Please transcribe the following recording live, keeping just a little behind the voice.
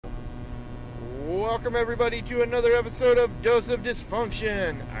welcome everybody to another episode of Dose of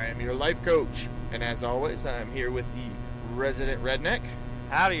Dysfunction. I am your life coach, and as always, I am here with the resident redneck.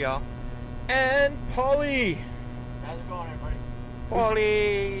 Howdy, y'all. And Paulie. How's it going, everybody?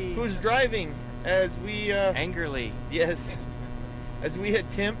 Paulie! Who's driving as we... Angrily. Yes. As we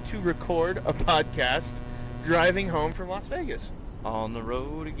attempt to record a podcast driving home from Las Vegas. On the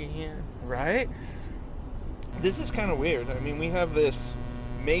road again. Right? This is kind of weird. I mean, we have this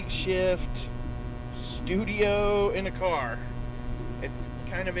makeshift studio in a car. It's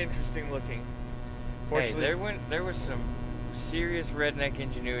kind of interesting looking. Hey, there was some serious redneck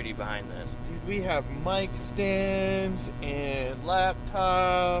ingenuity behind this. Dude, we have mic stands and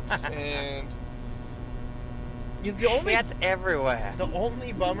laptops and Shit everywhere. The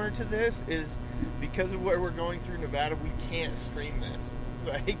only bummer to this is because of where we're going through Nevada, we can't stream this.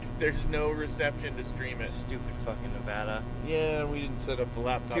 Like, there's no reception to stream it. Stupid fucking Nevada. Yeah, we didn't set up the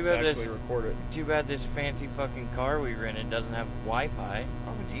laptop to actually record it. Too bad this fancy fucking car we rented doesn't have Wi-Fi.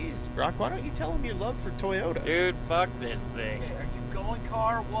 Oh, jeez. Brock, why don't you tell him your love for Toyota? Dude, fuck this thing. Okay, are you going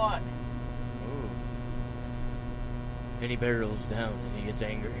car or what? Ooh. Then he barrels down and he gets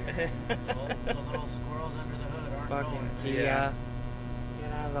angry. The little squirrels under the hood aren't Fucking going. Kia. Yeah.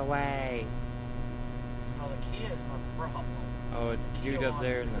 Get out of the way. No, the Kia is not the problem. Oh, it's Kia dude up wants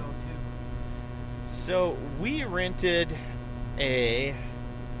there. to In the... go too. So, we rented a...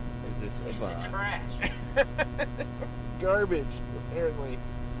 Is this Piece of a... trash. Garbage, apparently.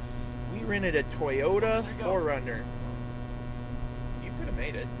 We rented a Toyota There you go. 4Runner. You could have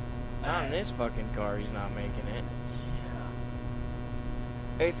made it. Not in this fucking car, he's not making it.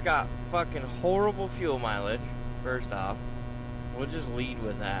 Yeah. It's got fucking horrible fuel mileage, first off. We'll just lead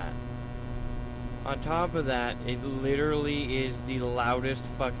with that. On top of that, it literally is the loudest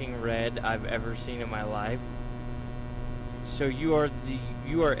fucking red I've ever seen in my life. So you are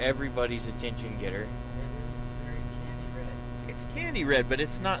everybody's attention getter. It is very candy red. It's candy red, but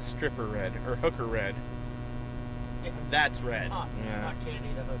it's not stripper red or hooker red. Yeah. That's red. Not, Yeah. not candy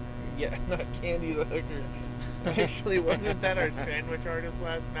the hooker. Yeah, not Candy the hooker. Actually, wasn't that our sandwich artist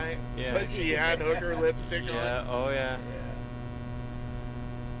last night? Yeah. But she had hooker lipstick Yeah, on. oh yeah. Yeah.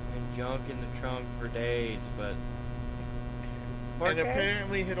 And junk in the trunk for days, but... And Okay.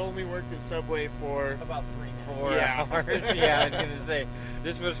 apparently had only worked at Subway for... About 3 minutes. 4 Yeah. hours. Yeah, I was gonna say,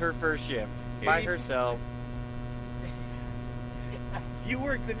 this was her first shift. By Any- herself. You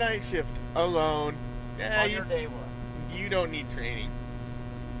work the night shift alone. Yeah, On your day one. you don't need training.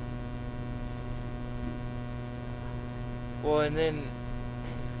 Well, and then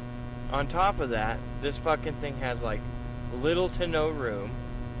on top of that, this fucking thing has like little to no room.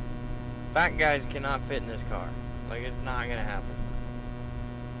 Fat guys cannot fit in this car. Like, it's not gonna happen.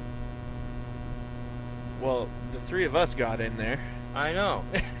 Well, the three of us got in there. I know.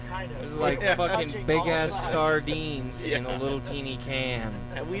 Kind of. It's like Yeah. fucking Touching big all ass sides. sardines in Yeah. a little teeny can.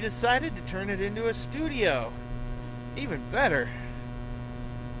 And we decided to turn it into a studio. Even better.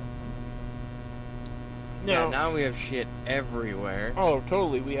 Yeah, now we have shit everywhere. Oh,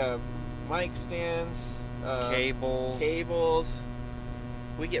 totally. We have mic stands, Cables.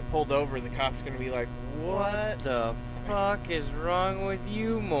 If we get pulled over, the cop's gonna be like, What the fuck is wrong with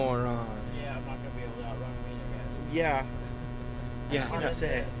you morons? Yeah, I'm not going to be able to outrun them either, guys. Yeah. Yeah. I was gonna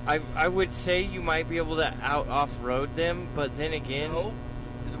say. I would say you might be able to off-road them, but then again, Nope.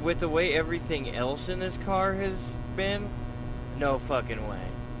 with the way everything else in this car has been, no fucking way.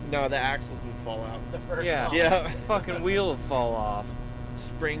 No, the axles would fall out. The first Yeah. one. Yeah. Fucking wheel will fall off.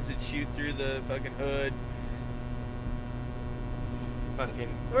 Springs that shoot through the fucking hood. Fucking,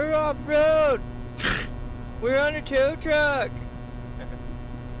 we're off-road! We're on a tow truck!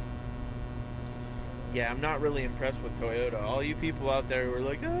 Yeah, I'm not really impressed with Toyota. All you people out there who are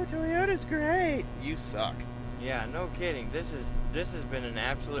like, oh, Toyota's great. You suck. Yeah, no kidding. This has been an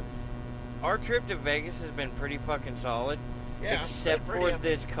absolute... Our trip to Vegas has been pretty fucking solid, Yeah. except pretty for epic.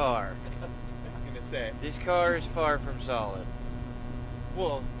 this car. I was going to say. This car is far from solid.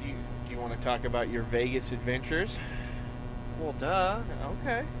 Well, do you want to talk about your Vegas adventures? Well, duh.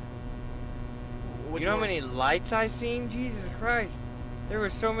 Okay. What You do know how many lights I seen? Jesus Christ. There were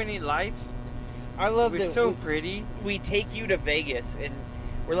so many lights. I It love was that so pretty. we take you to Vegas and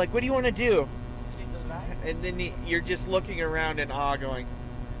we're like, what do you want to do? See the lights? And then you're just looking around in awe going,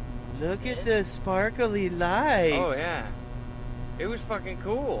 look at Yes. the sparkly lights. Oh, yeah. It was fucking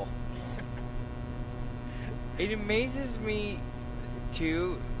cool. It amazes me,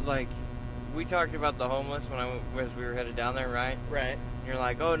 too, like, we talked about the homeless as we were headed down there, right? Right. You're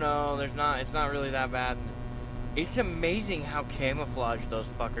like, oh no, it's not really that bad. It's amazing how camouflaged those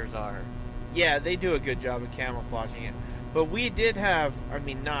fuckers are. Yeah, they do a good job of camouflaging it. But we did have, I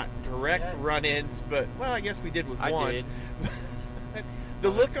mean, not direct Yeah. run-ins, but, well, I guess we did with I one. did. The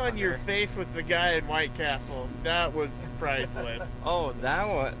look on Motherfucker. your face with the guy in White Castle, that was priceless. Oh,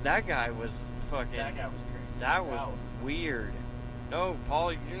 that guy was fucking. That guy was crazy. That was Wow. weird. No,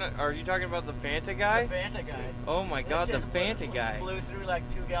 Paul, you're not. Are you talking about the Fanta guy? The Fanta guy. Oh my God, the Just Fanta guy. Blew through like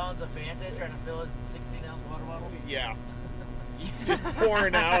 2 gallons of Fanta trying to fill his 16-ounce water bottle. Yeah. Just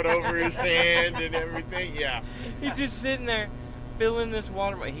pouring out over his hand and everything. Yeah. He's just sitting there filling this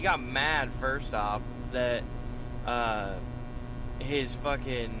water. He got mad first off that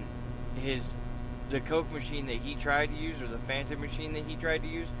the Coke machine that he tried to use, or the Fanta machine that he tried to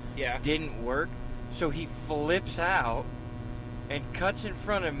use, Yeah. didn't work. So he flips out and cuts in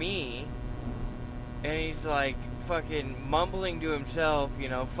front of me, and he's like fucking mumbling to himself, you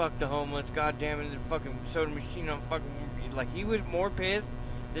know, fuck the homeless, god damn it, the fucking soda machine on fucking, like, he was more pissed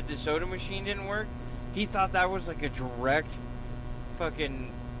that the soda machine didn't work. He thought that was like a direct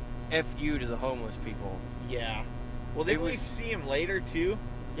fucking FU to the homeless people. Yeah. Well, did It we was- see him later, too?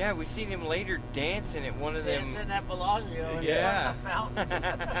 Yeah, we seen him later dancing at one of them. Dancing at Bellagio and Yeah. the fountains.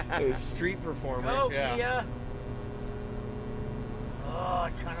 It was street performer. Go, yeah. Kia! Oh,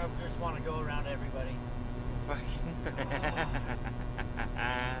 I kind of just want to go around everybody. Fucking.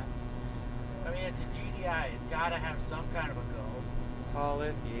 I mean, it's a GDI. It's got to have some kind of a go. Paul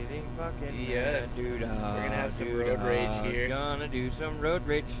is getting fucking Yes. mad. We're gonna have some road rage here. Gonna do some road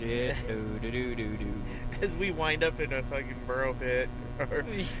rage shit. do do do do do. As we wind up in a fucking burrow pit. Or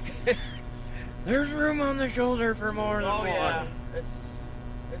There's room on the shoulder for more than Oh, one. yeah. It's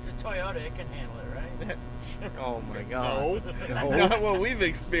a Toyota. It can handle it, right? Oh my no. god. Not what we've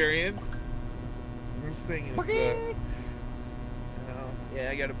experienced. This thing is... Fucking- yeah,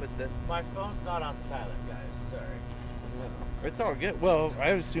 I gotta put the... My phone's not on silent, guys. Sorry. It's all good. Well, I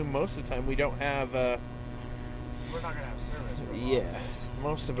assume most of the time we don't have... We're not going to have service for a while, yeah, guys.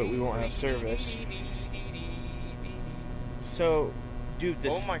 most of it we won't have service. So, dude,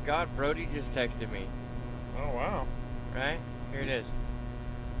 this... Oh my god, Brody just texted me. Oh, wow. Right? Here it is.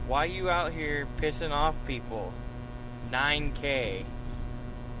 Why you out here pissing off people? 9K.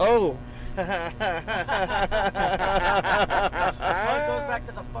 Oh! Well, it goes back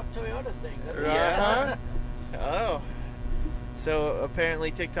to the fuck Toyota thing, doesn't it? Uh-huh. Oh. So, apparently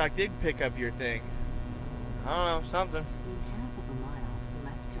TikTok did pick up your thing. I don't know, something.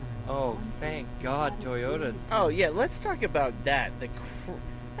 Oh, thank God, Toyota. Oh, yeah, let's talk about that. The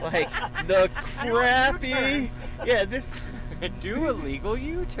crappy... Yeah, this... Do a legal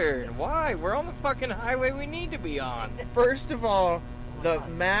U-turn. Why? We're on the fucking highway we need to be on. First of all, the God,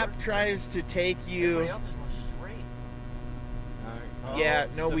 map we're- tries to take Everybody you... else is going straight. Yeah,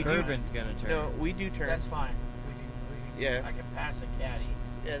 no, we do... Suburban's gonna turn. No, we do turn. That's fine. We can, Yeah. I can pass a caddy.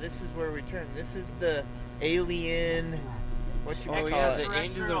 Yeah, this is where we turn. This is the alien... What you Oh call yeah, it? the end of the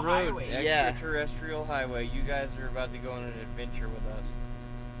Extraterrestrial road. highway. Yeah. Extraterrestrial highway. You guys are about to go on an adventure with us.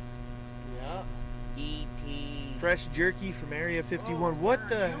 Yeah. E.T. Fresh jerky from Area 51. Oh, what where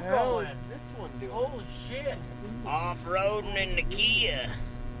the are you hell going? is this one doing? Holy shit! Off-roading in the Kia.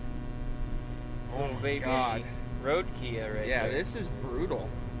 Oh, baby. God. Road Kia right Yeah, there. this is brutal.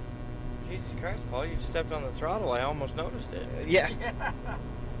 Jesus Christ, Paul, you stepped on the throttle. I almost noticed it. Yeah.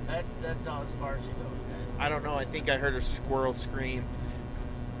 That's all as far as she goes, guys. I don't know. I think I heard a squirrel scream.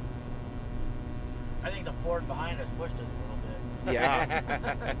 I think the Ford behind us pushed us a little bit. Yeah.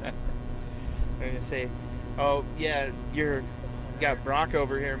 I'm gonna say, oh yeah, you got Brock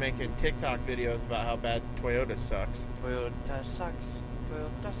over here making TikTok videos about how bad Toyota sucks. Toyota sucks.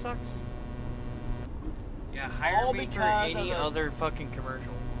 Toyota sucks. Yeah, hire All me for because any of us. other fucking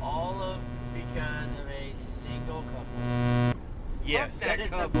commercial. All of because of a single couple. Yes. That is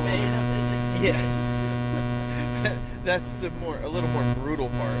the couple. bane of business. Yes. That's a little more brutal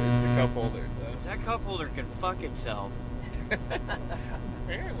part is the cup holder. That cup holder can fuck itself.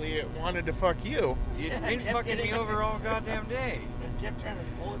 Apparently it wanted to fuck you. It's Yeah, been kept fucking me getting- over all goddamn day. It kept trying to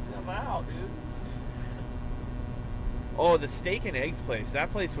pull itself out, dude. Oh, the steak and eggs place.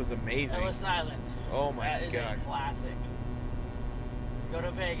 That place was amazing. Ellis Island. Oh my That is god. a classic. Go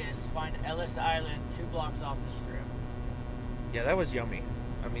to Vegas, find Ellis Island 2 blocks off the strip. Yeah, that was yummy.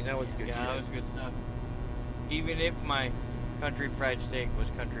 I mean, that was good Yeah, shit. that was good stuff. Even if my country fried steak was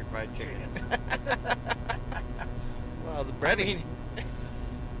country fried chicken. Well, the I breading. mean,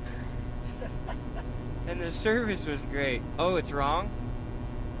 and the service was great. Oh, it's wrong?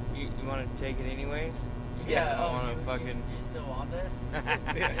 You want to take it anyways? Yeah, I wanna you fucking- you still want this?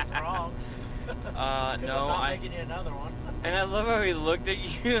 It's wrong. 'Cause No, I'm not I... making you another one. And I love how he looked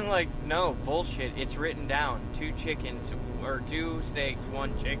at you and like, no, bullshit. It's written down. 2 chickens, or 2 steaks,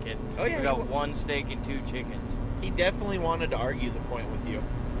 1 chicken. Oh, yeah, We he got wa- 1 steak and 2 chickens. He definitely wanted to argue the point with you.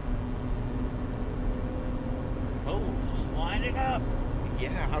 Oh, she's winding up.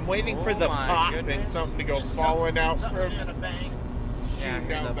 Yeah, I'm waiting for Oh the my pop and goodness. something to go There's falling out something from gonna bang. Yeah, shooting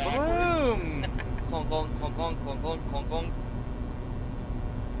hear out the backwards. boom. Clunk, clunk, clunk, clunk, clunk, clunk, clunk, clunk.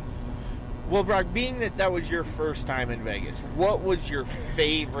 Well, Brock, being that was your first time in Vegas, what was your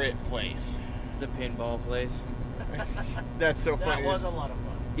favorite place? The pinball place. That's so That funny. was a lot of fun.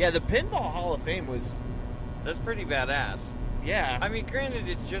 Yeah, the Pinball Hall of Fame was, That's pretty badass. yeah. I mean, granted,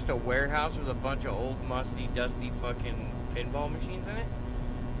 it's just a warehouse with a bunch of old, musty, dusty fucking pinball machines in it.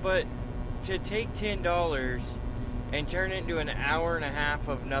 But to take $10 and turn it into an hour and a half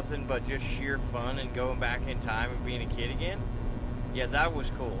of nothing but just sheer fun and going back in time and being a kid again, yeah, that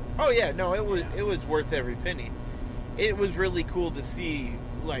was cool. Oh yeah, no, it was worth every penny. It was really cool to see,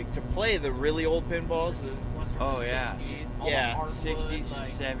 like, to play the really old pinballs. Ones from Oh, the yeah. 60s, all the Yeah. hardwood, 60s and like,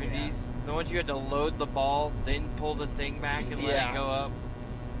 70s. The ones you had to load the ball, then pull the thing back and let Yeah. it go up.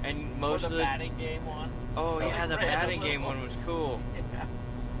 And Yeah. most Or of the the batting game one. oh yeah, the Right, batting the game little- one was cool. Yeah.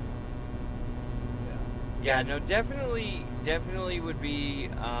 Yeah, no, definitely would be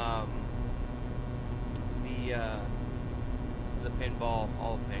the pinball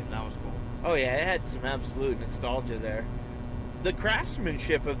Hall of Fame. That was cool. Oh yeah, it had some absolute nostalgia there. The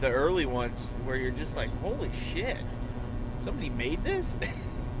craftsmanship of the early ones, where you're just like, holy shit, somebody made this?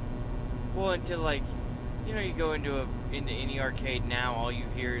 Well, until like, you know, you go into any arcade now, all you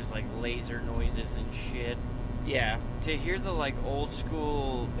hear is like laser noises and shit. Yeah, To hear the like old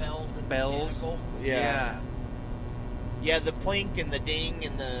school, Bells and Bells. mechanical. yeah, yeah. The plink and the ding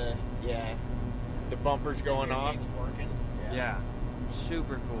and the bumpers going off Everything's working. yeah,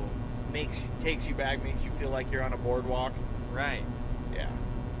 super cool. takes you back, makes you feel like you're on a boardwalk. Right. Yeah,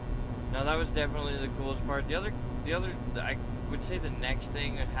 No, that was definitely the coolest part. The other, I would say the next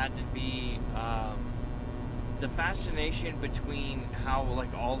thing had to be the fascination between how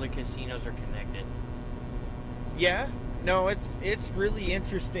like all the casinos are connected. yeah. No, it's really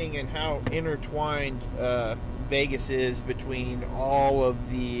interesting in how intertwined Vegas is between all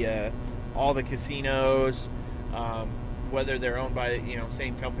the casinos, whether they're owned by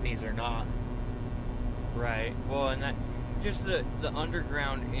same companies or not. Right. Well, and that just the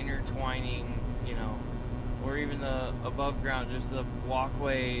underground intertwining, you know, or even the above ground, just the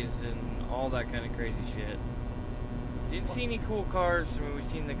walkways and all that kind of crazy shit. Didn't see any cool cars. I mean, we've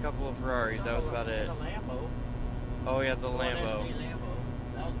seen a couple of Ferraris. That was about it. The Lambo. Oh yeah, the One Lambo. SV Lambo.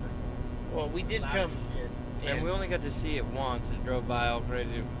 That was pretty cool. Well, we did Loud come. as shit. And we only got to see it once. It drove by all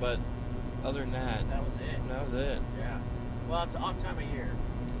crazy, but other than that, That was it. that was it. Yeah. Well, it's off time of year.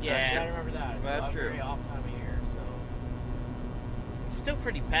 Yeah. You gotta remember that. It's That's a true. very off time of year, so It's still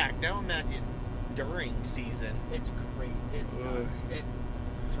pretty packed. Now imagine during season. it's great. It's Ugh. nuts.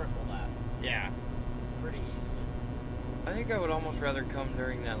 It's triple that. Yeah. Pretty easily. I think I would almost rather come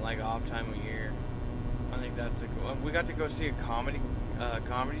during that like off time of year. I think that's the cool. We got to go see a comedy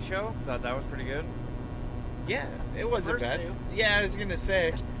show. Thought that was pretty good. Yeah, it wasn't first bad. two. Yeah, I was gonna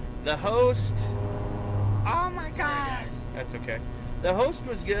say, the host. Oh my Sorry, guys. That's okay. The host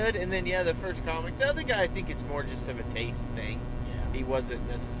was good, and then the first comic. The other guy, I think it's more just of a taste thing. Yeah. He wasn't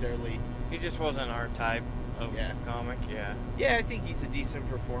necessarily. He just wasn't our type of Yeah. comic. Yeah. Yeah, I think he's a decent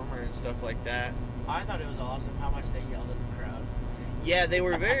performer and stuff like that. I thought it was awesome how much they yelled at the crowd. Yeah, they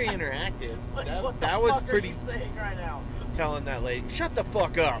were very interactive. Like, That, what the that was fuck pretty. Are you saying right now? Telling that lady, shut the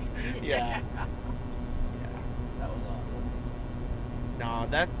fuck up. Yeah. That was awesome.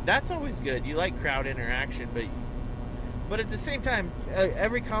 No, that's always good. You like crowd interaction, but at the same time,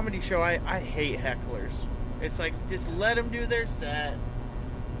 every comedy show, I hate hecklers. It's like, just let them do their set.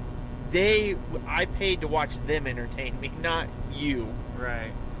 I paid to watch them entertain me, not you.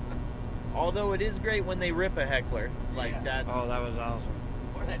 Right. Although it is great when they rip a heckler. Like, Yeah. that's... Oh, that was awesome.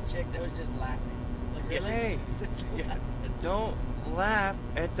 Or that chick that was just laughing. Like, really? Hey. Just Yeah. laughing. Don't laugh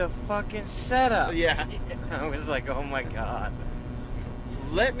at the fucking setup. Yeah. I was like, oh my god.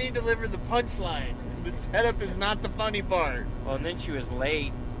 Let me deliver the punchline. The setup is not the funny part. Well, and then she was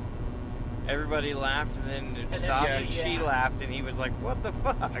late. Everybody laughed, and then it then stopped, she- and she yeah. laughed, and he was like, "What the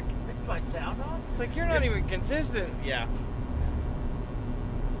fuck?" Is my sound on? It's like you're not even consistent. Yeah.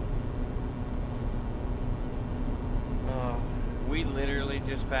 We literally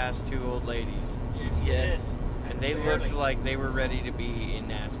just passed two old ladies, Yes. you Yes. and they Barely. looked like they were ready to be in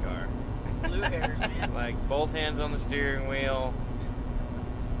NASCAR. did. Blue hairs, man. Like both hands on the steering wheel,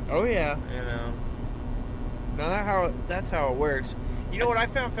 Oh, yeah. you know. No, that's how it works. You know what I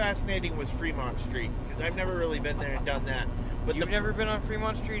found fascinating was Fremont Street, because I've never really been there and done that. But You've never been on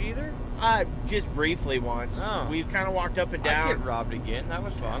Fremont Street either? just briefly once. Oh. We kind of walked up and I get down, robbed again. That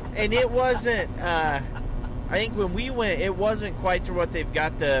was fun. and it wasn't. I think when we went, it wasn't quite to what they've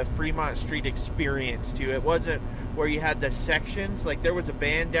got the Fremont Street Experience to. It wasn't where you had the sections. Like there was a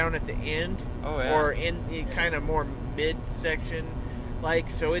band down at the end, Oh, yeah. or in kind of more mid section. Like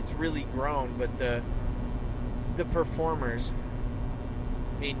so, it's really grown. But the performers.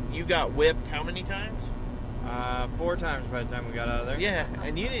 I mean, you got whipped how many times? 4 times by the time we got out of there. Yeah,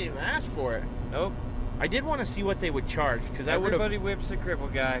 and you didn't even ask for it. Nope. I did want to see what they would charge because I would have. Everybody whips the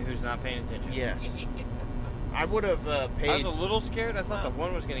crippled guy who's not paying attention. Yes. I would have paid. I was a little scared. I thought the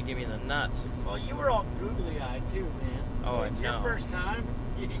one was going to give me the nuts. Well, you were all googly-eyed too, man. Oh, I Your know. first time,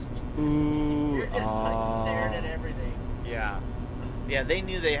 Ooh. you're just like staring at everything. Yeah. Yeah, they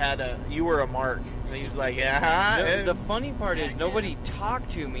knew they had you were a mark. And he's like, yeah. No, the funny part is nobody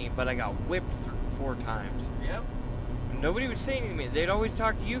talked to me, but I got whipped 4 times. Yep. Nobody would say anything to me. They'd always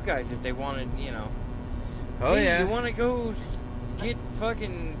talk to you guys if they wanted, Oh hey, yeah. you want to go get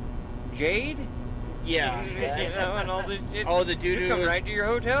fucking Jade? Yeah. And all this shit. Oh, the dude you who come was- right to your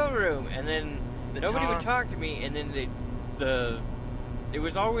hotel room, and then The nobody would talk- talk to me, and then it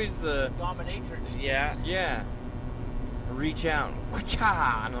was always the Dominatrix. Yeah. yeah, reach out,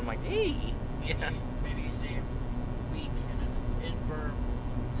 wha-cha, and I'm like, hey, Yeah. Maybe you seem weak and infirm.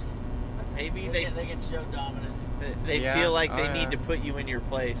 Maybe they can show dominance. they Yeah. feel like Oh, they yeah. need to put you in your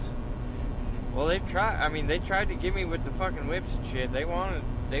place. well they tried. I mean, they tried to get me with the fucking whips and shit. They wanted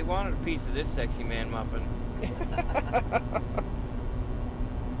a piece of this sexy man muffin.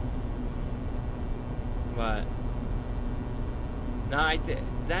 But no,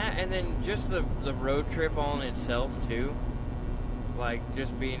 that and then just the road trip all in itself too, like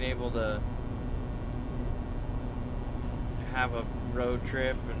just being able to have a road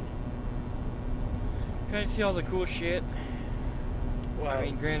trip and kind of see all the cool shit. Well, I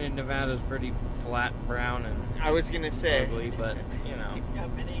mean, granted, Nevada's pretty flat, brown, and I was gonna say. ugly, but It's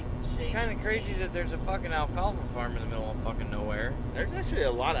got many shades. it's kind of crazy that there's a fucking alfalfa farm in the middle of fucking nowhere. There's actually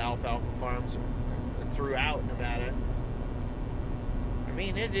a lot of alfalfa farms throughout Nevada. I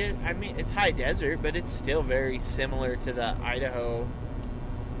mean, it is. I mean, it's high desert, but it's still very similar to the Idaho.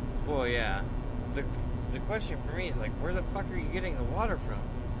 Well, yeah. The question for me is like, where the fuck are you getting the water from?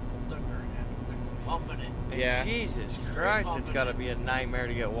 They're pumping it. And Yeah. Jesus Christ, it's got to be a nightmare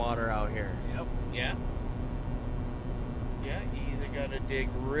to get water out here. Yep. Yeah. Yeah, you either gotta dig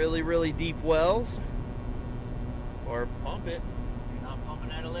really, really deep wells, or pump it. You're not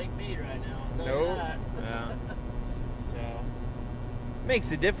pumping out of Lake Mead right now. I'll tell Nope. you that. Yeah. So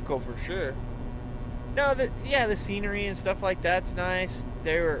makes it difficult for sure. No, the scenery and stuff like that's nice.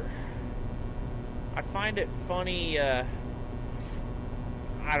 I find it funny. I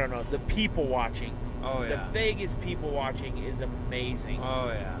don't know, the people watching. Oh, The yeah. Vegas people watching is amazing. Oh,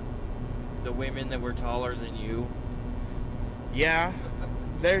 yeah. The women that were taller than you. Yeah,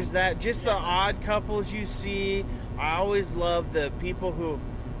 there's that. Just the odd couples you see. I always love the people who,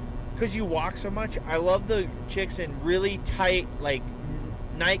 because you walk so much, I love the chicks in really tight, like,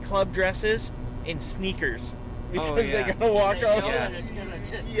 nightclub dresses and sneakers. Because yeah. they gotta walk They know out. Yeah. that it's gonna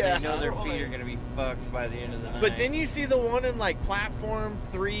just Yeah. They know their destroy. feet are going to be fucked by the end of the night. But then you see the one in, like, platform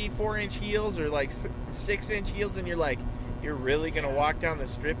 3-4 inch heels or, like, 6-inch heels, and you're like, you're really gonna walk down the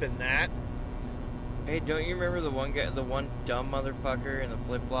strip in that? Hey, don't you remember the one guy, the one dumb motherfucker in the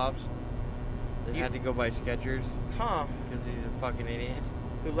flip-flops that had to go buy Skechers Huh. because he's a fucking idiot?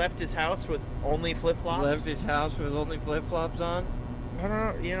 Who left his house with only flip-flops? Left his house with only flip-flops on? I don't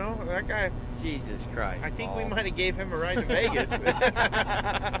know, you know, that guy, Jesus Christ. I think we Paul. might have gave him a ride to Vegas. No,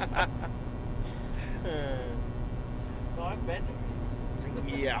 I've been to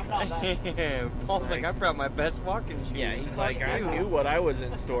Vegas. Yeah. I'm not that. Paul's like, I brought my best walking shoes. Yeah, he's like, I knew what I was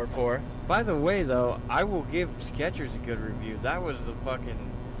in store for. By the way, though, I will give Skechers a good review. That was the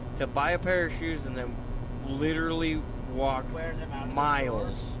fucking... To buy a pair of shoes and then literally walk Wear them out of the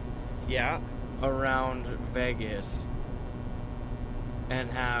miles Yeah. around Vegas and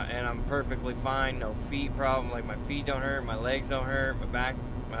I'm perfectly fine, no feet problem. Like, my feet don't hurt, my legs don't hurt, my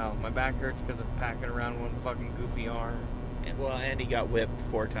back hurts because I'm packing around one fucking goofy arm. Well, and he got whipped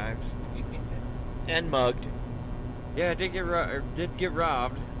 4 times. And mugged. Yeah, I did get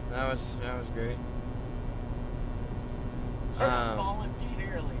robbed. That was great.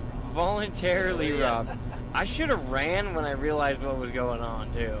 Voluntarily Yeah. robbed. I should have ran when I realized what was going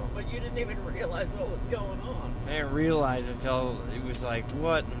on too. But you didn't even realize what was going on. I didn't realize until it was like,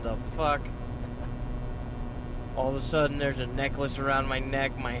 what in the fuck? All of a sudden, there's a necklace around my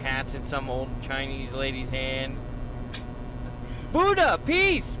neck. My hat's in some old Chinese lady's hand. Buddha,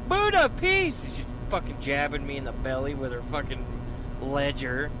 peace! Buddha, peace! She's fucking jabbing me in the belly with her fucking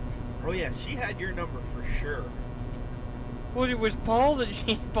ledger. Oh, yeah, she had your number for sure. Well, it was Paul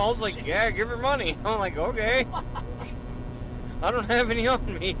that Paul's like, yeah, give her money. I'm like, okay. I don't have any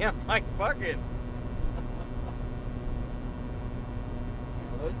on me. I'm like, fuck it.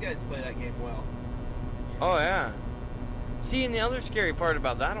 Those guys play that game well. Oh, yeah. See, and the other scary part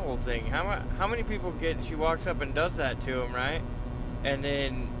about that whole thing, how many people she walks up and does that to him, right? And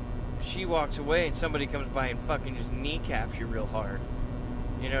then she walks away and somebody comes by and fucking just kneecaps you real hard.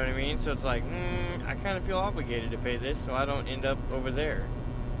 You know what I mean? So it's like, I kind of feel obligated to pay this so I don't end up over there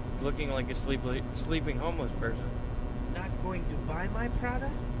looking like a sleeping homeless person. Not going to buy my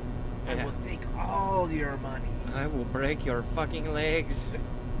product? I Yeah. will take all your money. I will break your fucking legs.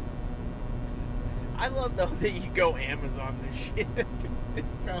 I love though that you go Amazon this shit and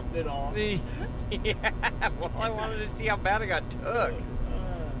found it all. Yeah, well, I wanted to see how bad it got took. It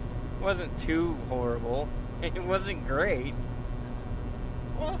wasn't too horrible. It wasn't great.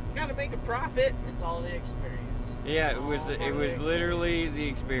 Well, gotta make a profit. It's all the experience. Yeah, it was literally the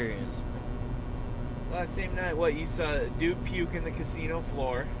experience. Last same night, what, you saw a dude puke in the casino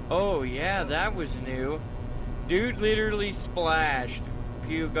floor. Oh, yeah, that was new. Dude literally splashed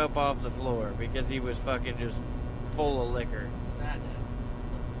puke up off the floor because he was fucking just full of liquor. Sad now.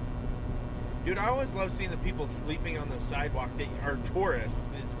 Dude, I always love seeing the people sleeping on the sidewalk that are tourists.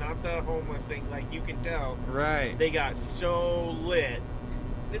 It's not the homeless thing, like you can tell. Right. They got so lit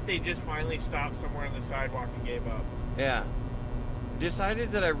that they just finally stopped somewhere on the sidewalk and gave up. Yeah.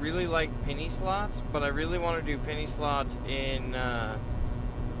 Decided that I really like penny slots, but I really want to do penny slots in a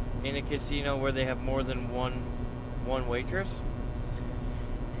casino where they have more than one waitress.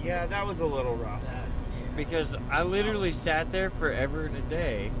 Yeah, that was a little rough. Because I literally sat there forever and a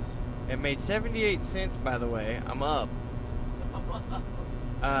day and made 78 cents, by the way. I'm up.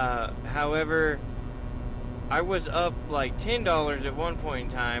 However, I was up like $10 at one point in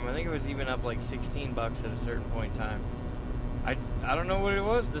time. I think it was even up like $16 at a certain point in time. I don't know what it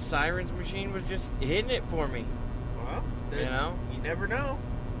was. The sirens machine was just hitting it for me. Well, You know? You never know.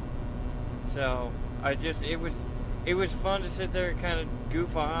 So it was fun to sit there and kind of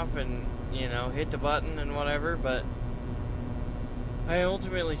goof off and, you know, hit the button and whatever, but I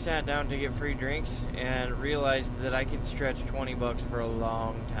ultimately sat down to get free drinks and realized that I could stretch $20 for a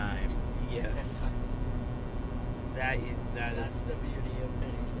long time. Yes. That's the beauty of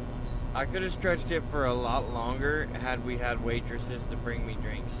penny slots. I could have stretched it for a lot longer had we had waitresses to bring me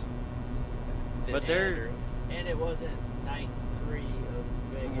drinks. But they're true. And it wasn't night 3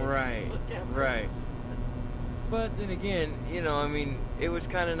 of Vegas. right, Ever. right. But then again, you know, I mean, it was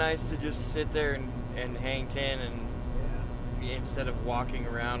kind of nice to just sit there and hang 10 and Yeah. instead of walking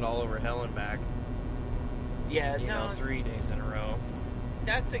around all over hell and back, Yeah, you know, 3 days in a row.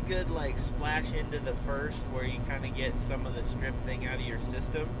 that's a good like splash into the first where you kind of get some of the strip thing out of your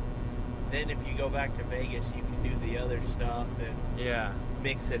system. Then if you go back to Vegas, you can do the other stuff and Yeah,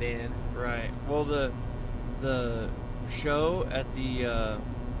 mix it in. right. Well, the show at the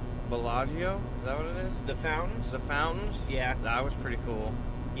Bellagio, is that what it is? The fountains? The fountains? Yeah, That was pretty cool.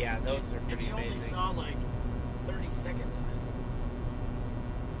 yeah, those are And pretty you only amazing. saw like 30 seconds of it.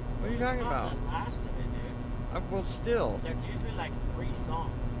 What are you talking Not about? the last of it, dude. Well, still. There's usually like 3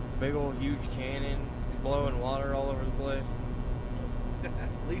 songs. Big old huge cannon blowing water all over the place.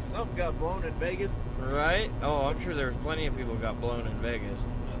 At least something got blown in Vegas. Right? Oh, I'm sure there was plenty of people got blown in Vegas.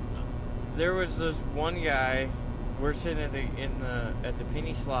 There was this one guy. We're sitting at the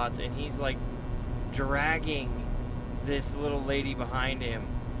penny slots, and he's like dragging this little lady behind him.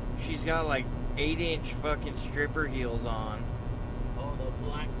 She's got like 8-inch fucking stripper heels on. Oh, the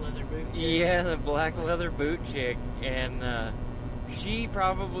black leather boot. Yeah, the black leather boot chick, and she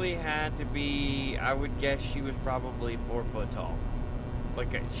probably had to be. I would guess she was probably 4 foot tall. Like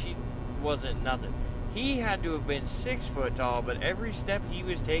she wasn't nothing. He had to have been 6 foot tall, but every step he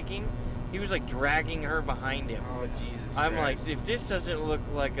was taking, he was like dragging her behind him. Oh, Jesus I'm Christ. like, if this doesn't look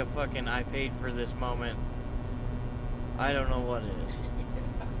like a fucking I paid for this moment, I don't know what is.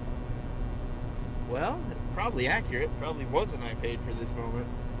 Well, probably accurate. Probably wasn't I paid for this moment.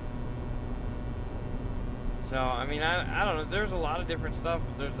 So I mean, I don't know. There's a lot of different stuff.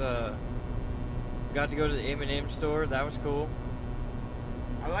 Got to go to the M&M store. That was cool.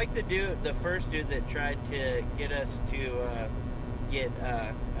 I like the first dude that tried to get us to get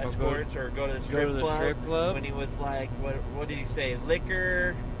escorts or go to the strip club. When he was like, what did he say?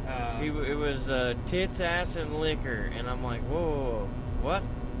 Liquor. It was tits, ass, and liquor, and I'm like, whoa, what?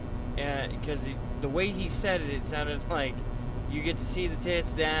 Because the way he said it, it sounded like you get to see the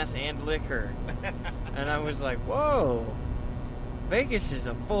tits, the ass, and liquor, and I was like, whoa, Vegas is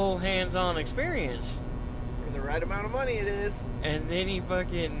a full hands-on experience. For the right amount of money, it is. And then he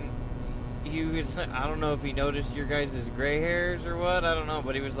fucking he was, I don't know if he noticed your guys' gray hairs or what, I don't know,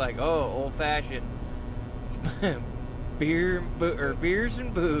 but he was like, oh, old fashioned. Beers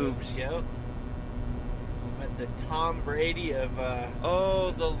and boobs. Yep. But the Tom Brady of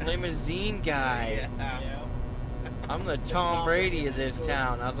Oh, the limousine guy. Yeah. I'm the Tom Tom Brady Brady of this of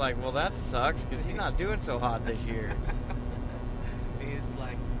town. I was like, well, that sucks because he's not doing so hot this year. He's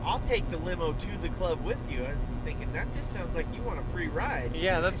like, I'll take the limo to the club with you. I was thinking, that just sounds like you want a free ride.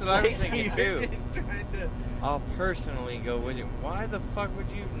 Yeah, that's what I was thinking You're too. just trying to... I'll personally go with you. Why the fuck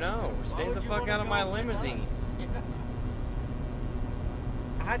would you? No, stay Why would the you fuck wanna out of go my with limousine. us? Yeah.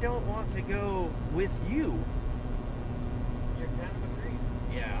 I don't want to go with you. You're kind of agreed.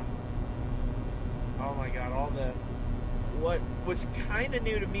 Yeah. Oh my god, all the... What was kind of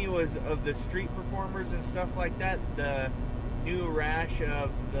new to me was of the street performers and stuff like that, the new rash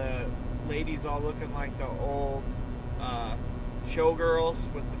of the ladies all looking like the old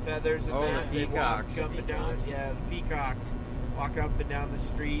showgirls with the feathers and Oh, the that. They walk peacocks. up and down, Peacocks. yeah, the peacocks. Walk up and down the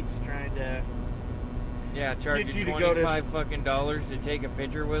streets trying to... Yeah, charge Get you you to go to- $25 fucking dollars to take a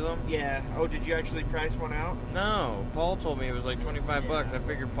picture with them. Yeah. Oh, did you actually price one out? No, Paul told me it was like $25 bucks. Yeah. I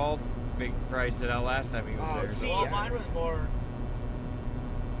figured Paul priced it out last time he was Oh, there. see, Well, yeah. mine was more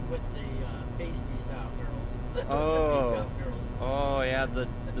with the pasty style girls. Oh. The pickup girls. Oh yeah,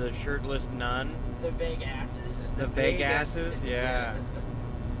 the shirtless nun, The vague asses. the vague asses. Yeah. Yes.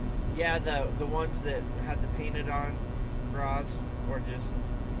 Yeah, the ones that had the painted on bras, or just...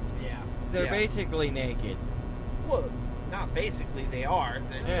 Yeah. They're Yeah. basically naked. Well, not basically, they are.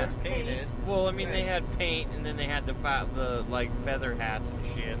 They're Yeah. just painted. Well, I mean, they Yes. had paint, and then they had the like feather hats and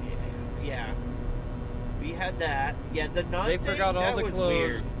shit. Yeah. We had that. Yeah, the nun They thing, forgot all that the was clothes.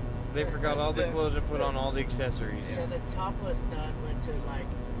 weird. They forgot all the The- clothes and put on all the accessories. So the topless nun went to like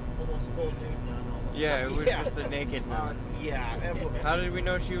almost full nude nun almost. Yeah, it was Yeah. just the naked nun. Yeah. and- How did we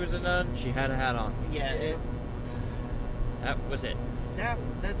know she was a nun? She had a hat on. yeah, That was it.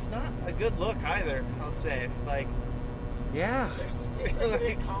 that's not a good look either, I'll say. Like, Yeah. There seems like a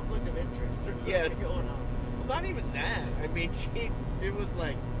big conflict of interest Yes. going on. well, not even that. I mean, it was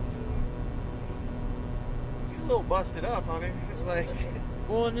like, you a little busted up, honey. It's like,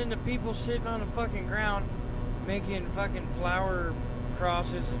 Well, and then the people sitting on the fucking ground making fucking flower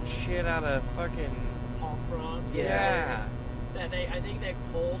crosses and shit out of fucking. Palm fronds. Yeah. That I think they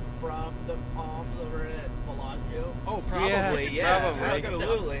pulled from the palms over at Bellagio. oh, probably, yeah, probably.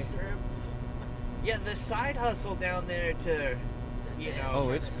 absolutely. Down the strip. Yeah, the side hustle down there to, you know. Oh,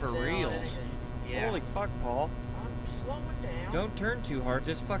 it's for Sell reals. anything. Yeah. Holy fuck, Paul. I'm slowing down. Don't turn too hard.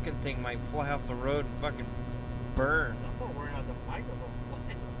 This fucking thing might fly off the road and fucking burn. I'm more worried about the microphone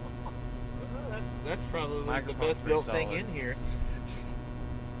flying off. That's probably the Microphone's best built pretty thing solid. in here.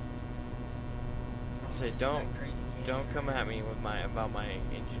 I say It's don't that crazy don't camera. come at me with about my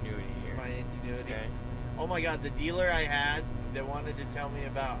ingenuity here. My ingenuity. Okay. Oh my god, the dealer I had that wanted to tell me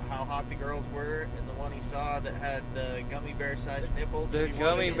about how hot the girls were, and the one he saw that had the gummy bear sized nipples. The that he wanted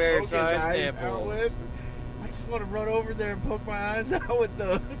gummy to bear poke his sized eyes nipples. out with. I just want to run over there and poke my eyes out with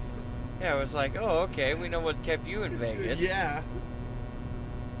those. Yeah, it was like, oh, okay, we know what kept you in Vegas. Yeah.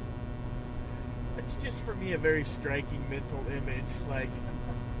 It's just for me a very striking mental image. Like,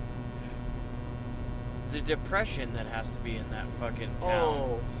 The depression that has to be in that fucking town.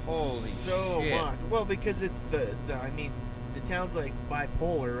 oh, Holy so shit. much. Well, because it's the I mean, the town's like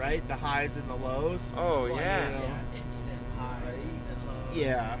bipolar, right? The highs and the lows. Oh, Well, yeah. you know. Yeah, instant highs, instant lows.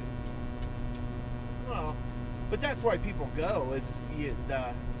 Yeah. Well, but that's why people go. Is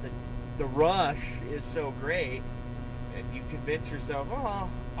the rush is so great, and you convince yourself, oh,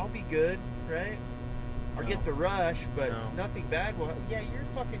 I'll be good, right? Or No. get the rush, but No. nothing bad. Well, yeah, you're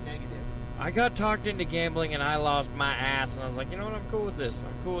fucking negative. I got talked into gambling and I lost my ass, and I was like, you know what? I'm cool with this.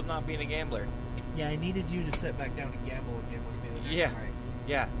 I'm cool with not being a gambler. Yeah, I needed you to sit back down and gamble again with me the next Yeah. night.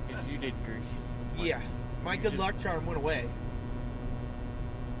 Yeah, because you did grease. Yeah, my You good just- luck charm went away.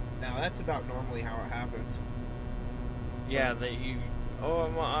 Now that's about normally how it happens. Yeah, that you. Oh,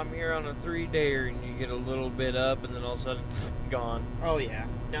 I'm here on a 3-dayer, and you get a little bit up, and then all of a sudden it's gone. Oh yeah,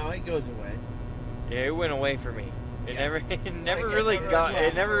 no, it goes away. Yeah, it went away for me. It Yeah. never, it never Like, it really never- got. yeah,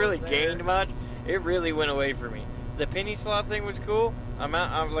 It never it really was there. gained much. It really went away for me. The penny slot thing was cool. I'm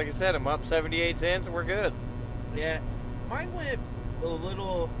out. Like I said, I'm up 78 cents. We're good Yeah, mine went a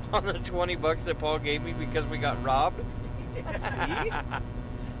little. on the $20 that Paul gave me because we got robbed. See?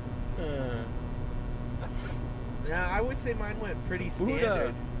 Yeah, I would say mine went pretty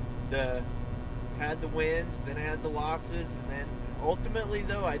standard. The had the wins, then I had the losses, and then ultimately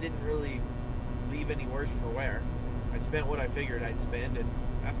though I didn't really leave any worse for wear. I spent what I figured I'd spend, and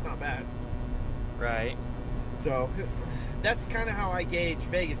that's not bad. Right. So that's kind of how I gauge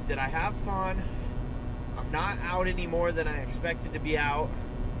Vegas. Did I have fun? I'm not out any more than I expected to be out.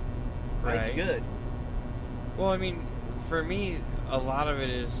 Right. That's good. Well, I mean, for me, a lot of it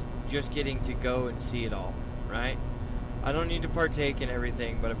is just getting to go and see it all, right? I don't need to partake in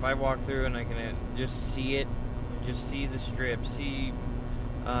everything, but if I walk through and I can just see it, just see the strip, see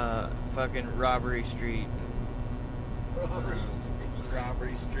fucking Robbery Street.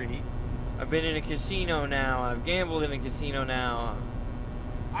 Robbery Street. I've been in a casino now. I've gambled in a casino now.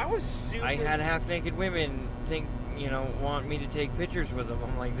 I was super. I had half-naked women want me to take pictures with them.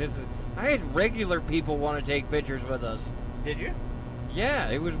 I'm like, I had regular people want to take pictures with us. Did you? Yeah,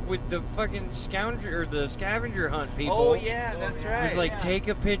 it was with the fucking the scavenger hunt people. Oh yeah, that's It right. was like, take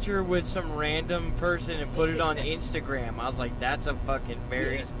a picture with some random person and put it on Instagram. I was like, that's a fucking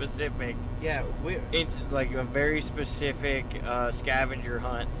very specific, Yeah, it's like a very specific scavenger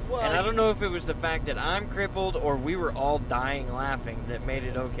hunt. Well, and I don't know if it was the fact that I'm crippled or we were all dying laughing that made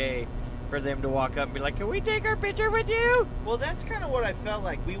it okay for them to walk up and be like, can we take our picture with you? well, that's kind of what I felt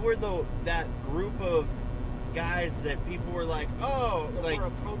like. We were that group of guys that people were like, oh, like, More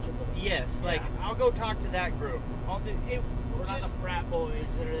approachable. yes, Yeah. like, I'll go talk to that group. I'll do it. We're not the Just, frat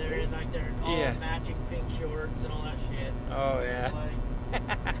boys that are there in like their all Yeah. matching pink shorts and all that shit. Oh, yeah.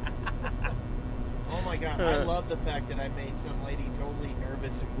 Like, oh my god, I love the fact that I made some lady totally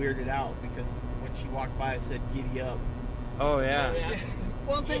nervous and weirded out because when she walked by, I said, "Giddy up." Oh, yeah. yeah.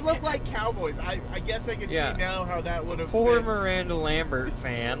 Well, they look like cowboys. I guess I can Yeah. see now how that would have. Poor been. Miranda Lambert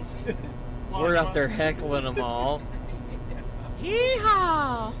fans. Well, We're out there heckling them all.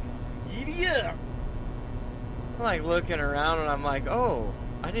 Yeehaw! Giddy up. I'm like looking around and I'm like, oh,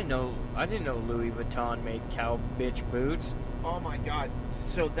 I didn't know Louis Vuitton made cow bitch boots. Oh my god.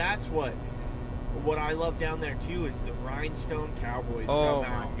 So that's what I love down there too is the rhinestone cowboys Oh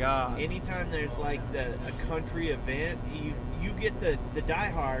come my out. god. Anytime there's like a country event, you get the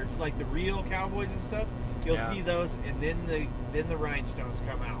diehards, like the real cowboys and stuff. You'll Yeah. see those, and then the rhinestones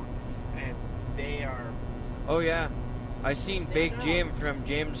come out, and they are. Oh yeah. I seen Stand Big out. Jim from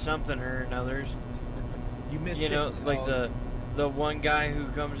Jim something or another's. You missed You know, it. like Oh, the one guy who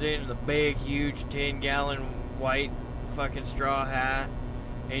comes in the big, huge 10-gallon white fucking straw hat.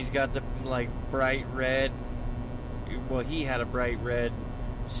 And he's got the like bright red. Well, he had a bright red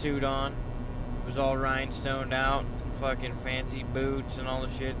suit on. It was all rhinestoned out, fucking fancy boots and all the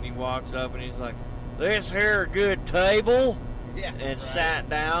shit. And he walks up and he's like, "This here a good table?" yeah. And sat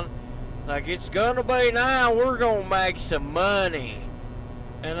down. Like, it's gonna be now. We're gonna make some money.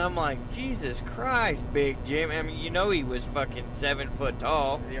 And I'm like, Jesus Christ, Big Jim. I mean, you know he was fucking 7 foot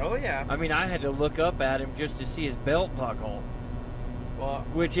tall. Oh yeah. I mean, I had to look up at him just to see his belt buckle, Well,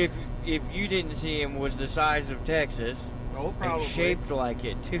 which, if you didn't see him, was the size of Texas oh, probably. and shaped like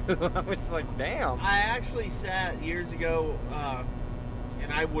it too. I was like, damn. I actually sat years ago,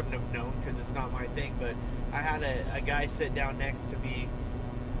 and I wouldn't have known because it's not my thing, but I had a guy sit down next to me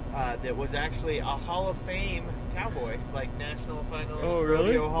that was actually a Hall of Fame cowboy, like National Final Oh, really?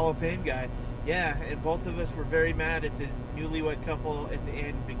 Rodeo Hall of Fame guy. Yeah, and both of us were very mad at the newlywed couple at the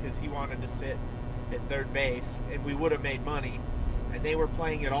end because he wanted to sit at third base, and we would have made money. And they were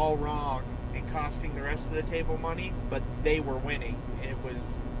playing it all wrong and costing the rest of the table money, but they were winning, and it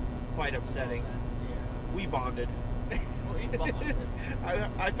was quite upsetting. We bonded. We bonded.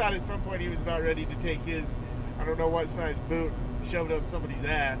 I thought at some point he was about ready to take his, I don't know what size boot, shove it up somebody's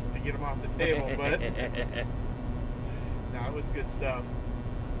ass to get him off the table, but no, it was good stuff.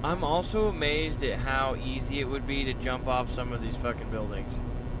 I'm also amazed at how easy it would be to jump off some of these fucking buildings.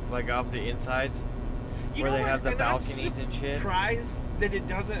 Like off the insides. You Where know they what? have the And I'm balconies and shit. Surprised that it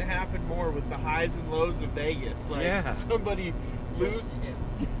doesn't happen more with the highs and lows of Vegas. Like Yeah. somebody lose. Just-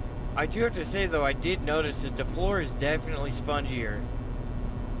 I do have to say, though, I did notice that the floor is definitely spongier.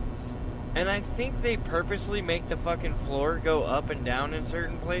 And I think they purposely make the fucking floor go up and down in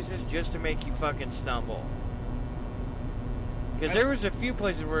certain places just to make you fucking stumble. Because there was a few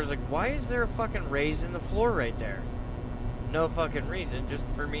places where it's like, why is there a fucking raise in the floor right there? No fucking reason, just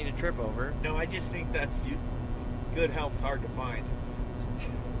for me to trip over. No, I just think that's good help's hard to find.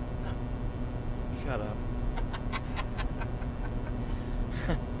 Shut up.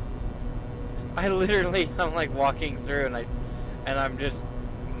 I'm like walking through and I'm just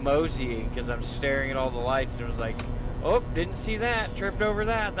moseying because I'm staring at all the lights and it was like, oh, didn't see that, tripped over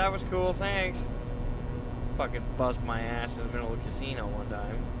that, that was cool, thanks. Fucking bust my ass in the middle of a casino one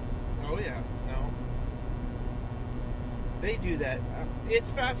time. Oh yeah, no. They do that. It's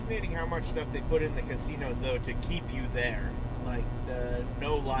fascinating how much stuff they put in the casinos though to keep you there. Like the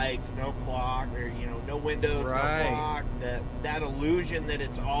no lights, no clock, or no windows, Right. no clock. That illusion that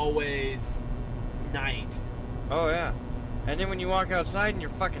it's always night. Oh yeah. And then when you walk outside and you're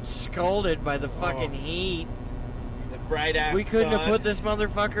fucking scalded by the fucking heat. The bright ass We couldn't have sun. put this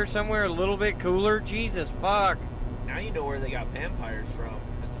motherfucker somewhere a little bit cooler. Jesus fuck. Now you know where they got vampires from.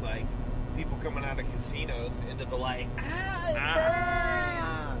 It's like people coming out of casinos into the light. It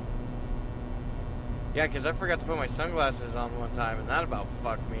burns! Yeah, because I forgot to put my sunglasses on one time, and that about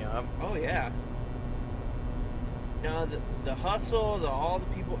fucked me up. Oh yeah. No, the hustle, all the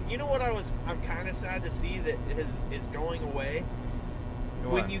people. You know what I'm kind of sad to see that is going away.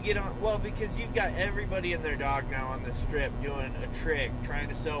 What? When you get on, well, because you've got everybody and their dog now on the strip doing a trick, trying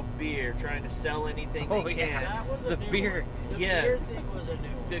to sell beer, trying to sell anything Oh, they yeah. can. That was a The new beer. one. The Yeah. beer thing was a new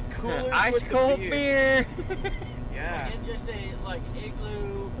one. The coolers Ice with the cold beer. Yeah. And just a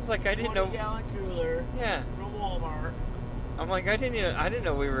igloo. It's like I didn't know. 20-gallon cooler Yeah. from Walmart. I'm like I didn't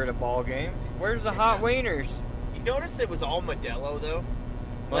know we were at a ball game. Where's the hot wieners? You notice it was all Modelo though.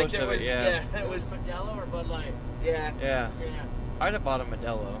 Most there of it, was, yeah. that It was was Modelo or Bud Light. yeah. Yeah. Yeah. I'd have bought a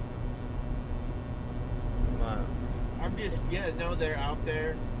Modelo. I'm just they're out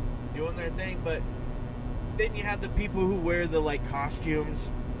there doing their thing, but then you have the people who wear the like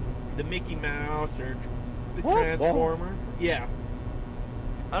costumes, the Mickey Mouse or the Whoop, Transformer. Yeah.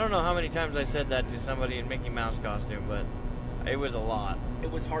 I don't know how many times I said that to somebody in Mickey Mouse costume, but it was a lot.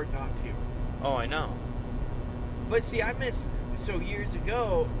 It was hard not to. Oh, I know. But see, I miss so years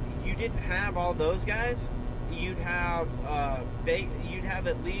ago you didn't have all those guys. You'd have you'd have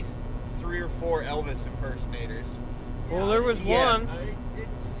at least 3 or 4 Elvis impersonators. Well, there was Yeah. one. I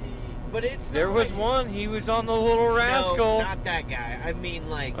didn't see. But it's There not was like- one. He was on the Little Rascal. No, not that guy. I mean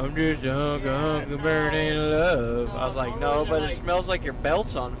like I'm just a hunk Yeah, of burning love. no, I was like, normally no, they're but like- it smells like your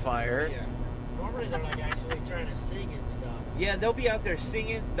belt's on fire. yeah. Normally they're actually trying to sing and stuff. Yeah, they'll be out there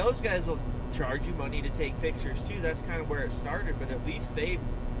singing. Those guys will charge you money to take pictures too. That's kind of where it started, but at least they,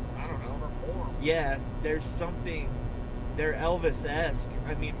 I don't know. Perform. Yeah, there's something. They're Elvis-esque.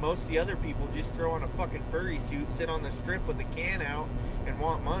 I mean, most of the other people just throw on a fucking furry suit, sit on the strip with a can out, and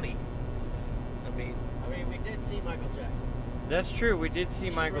want money. I mean, we did see Michael Jackson. That's true. We did see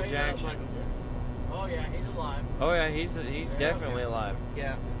Michael Straight up Jackson. Michael Jackson. Oh yeah, he's alive. Oh yeah, he's definitely okay. alive.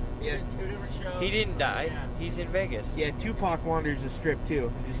 yeah, He's yeah, in 2 different shows. He didn't die. Yeah. He's in Vegas. yeah. Tupac wanders the strip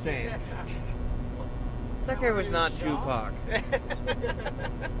too. I'm just saying. That guy was not Sean? Tupac.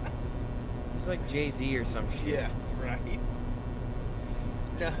 He's like Jay-Z or some shit. Yeah, right.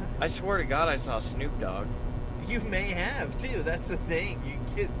 No, I swear to God, I saw Snoop Dogg. you may have too. That's the thing.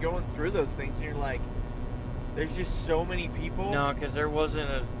 You get going through those things, and you're like, there's just so many people. No, because there wasn't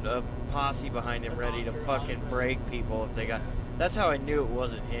a posse behind him An ready to entourage, fucking right? break people if they got. That's how I knew it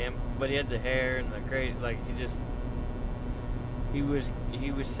wasn't him. But he had the hair and the crazy, like he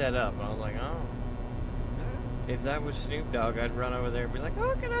was set up. And I was like, oh, if that was Snoop Dogg, I'd run over there and be like,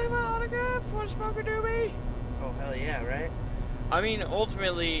 oh, can I have an autograph? Want to smoke a doobie? Oh hell yeah, right? I mean,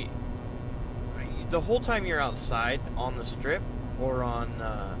 ultimately, the whole time you're outside on the strip or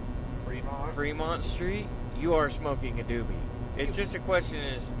on Fremont. Fremont Street, you are smoking a doobie. It's just a question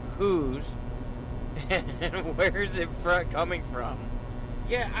is whose and where's it coming from.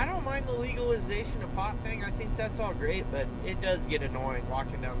 Yeah, I don't mind the legalization of pot thing. I think that's all great, but it does get annoying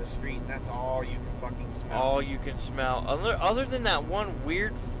walking down the street and that's all you can fucking smell. All you can smell, other than that one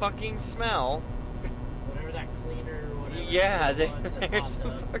weird fucking smell. Whatever that cleaner or whatever. Yeah, it was that there's popped a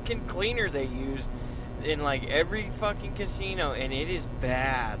up. fucking cleaner they use in like every fucking casino, and it is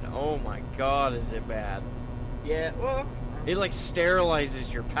bad. Oh my god, is it bad? Yeah, well, It like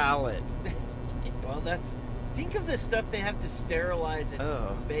sterilizes your palate. that's. Think of the stuff they have to sterilize in,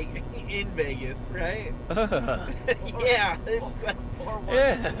 Oh. in Vegas, right? Ugh. Yeah. Or,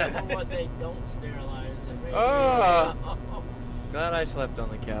 It's, or what they don't sterilize. That maybe- Oh. Glad I slept on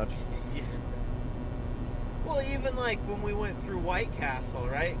the couch. well, even like when we went through White Castle,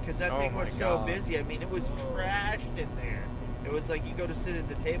 right? Because that Oh thing my was so God. busy. I mean, it was trashed in there. It was like you go to sit at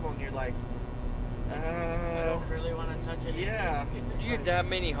the table and you're like, I don't really want to touch it. Yeah. You had that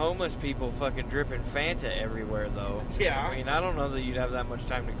many homeless people fucking dripping Fanta everywhere, though. Yeah. I mean, I don't know that you'd have that much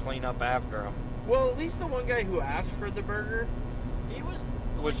time to clean up after them. Well, at least the one guy who asked for the burger, He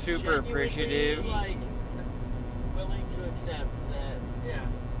was super genuinely, appreciative. Like willing to accept that. Yeah.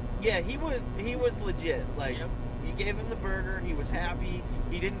 yeah, he was legit. Like, Yep. you gave him the burger, he was happy.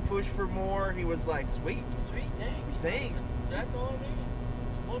 He didn't push for more. He was like, sweet. Sweet, thanks. Thanks. That's all I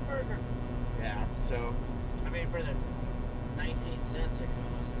need. Just one burger. Yeah. So, I mean, for the 19 cents it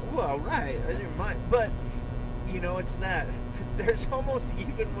cost. well, right. I didn't mind, but you know, it's that. There's almost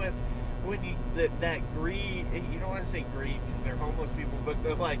even with when you that greed. You don't want to say greed because they're homeless people, but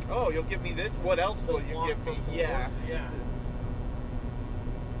they're like, oh, you'll give me this. What else The will you want give for me? more. Yeah. Yeah.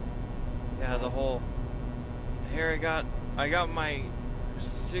 Yeah, the whole here I got my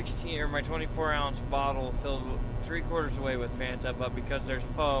 16 or my 24-ounce bottle filled 3/4 away with Fanta, but because there's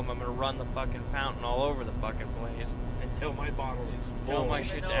foam, I'm gonna run the fucking fountain all over the fucking place Until my bottle is full. until my Even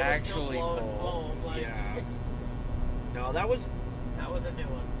shit's though it's still actually blowing full. foam, like, Yeah. No, that was that was a new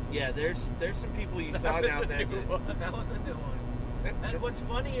one. yeah. There's some people you saw was down a there. new that- one. That was a new one. And what's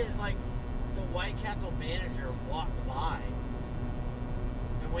funny is like the White Castle manager walked by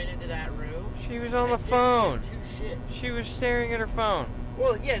and went into that room. She was on the and didn't phone. give two shits. She was staring at her phone.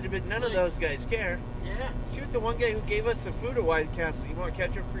 Well, yeah, but none of those guys care. Yeah. Shoot, the one guy who gave us the food at White Castle. You want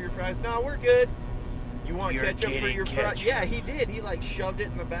ketchup for your fries? No, we're good. You want You're ketchup for getting your fries? ketchup. Yeah, he did. He like shoved it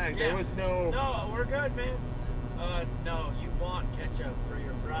in the bag. Yeah. There was no. No, we're good, man. No, you want ketchup for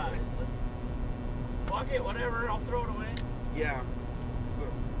your fries. Fuck it, whatever. I'll throw it away. Yeah. So,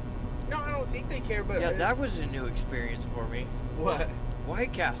 no, I don't think they care. But Yeah, that was a new experience for me. what?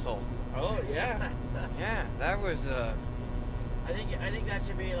 White Castle. Oh yeah. Yeah, that was I think that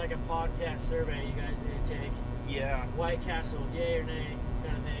should be like a podcast survey you guys need to take. Yeah. White Castle, yay or nay,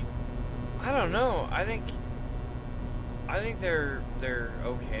 kind of thing. I don't know. I think they're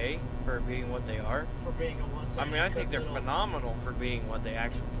okay for being what they are. For being a one. I mean, I think they're phenomenal for being what they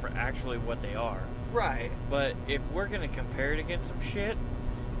actually what they are. Right. But if we're gonna compare it against some shit,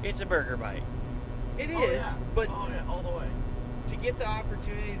 it's a burger bite. It is, Oh, yeah. but Oh yeah, all the way. to get the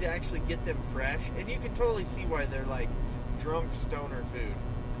opportunity to actually get them fresh, and you can totally see why they're like drunk stoner food.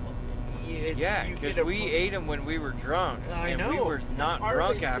 It's- Yeah, you because get a- we ate them when we were drunk, I and we know. were not Partly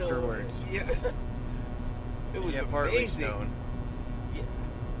drunk still afterwards. Yeah. It was Yeah, partly amazing. stoned. Yeah.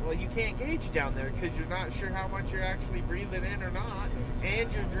 Well, you can't gauge down there because you're not sure how much you're actually breathing in or not,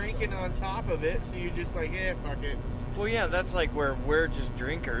 and you're drinking on top of it, so you're just like, fuck it. Well, yeah, that's like where we're just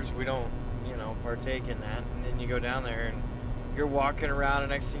drinkers. We don't, partake in that. And then you go down there and you're walking around,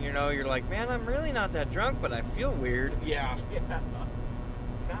 and next thing you know, you're like, man, I'm really not that drunk, but I feel weird. Yeah. Yeah.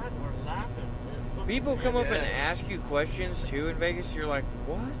 God, we're laughing. People come up and Yes. ask you questions too in Vegas. You're like,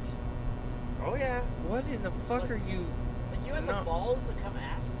 what? Oh yeah. What in the fuck are you? Like you had the No. balls to come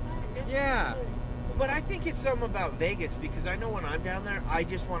ask that? Yeah. But I think it's something about Vegas because I know when I'm down there, I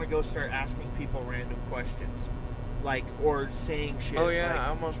just want to go start asking people random questions, like or saying shit. Oh yeah, I like,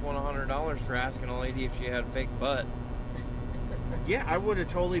 almost won $100 for asking a lady if she had a fake butt. yeah, I would have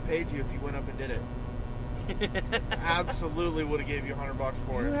totally paid you if you went up and did it. Absolutely would have gave you $100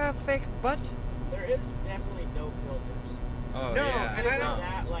 for You it. have fake butt? There is definitely no filters. Oh No, yeah. and I It's don't-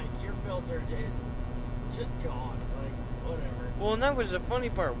 that, like your filter is just gone. Like whatever. Well, and that was the funny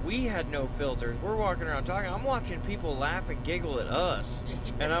part. We had no filters. We're walking around talking. I'm watching people laugh and giggle at us,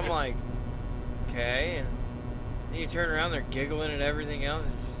 and I'm like, okay. And then you turn around, they're giggling at everything else.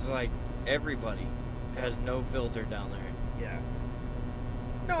 It's just like everybody has no filter down there. Yeah.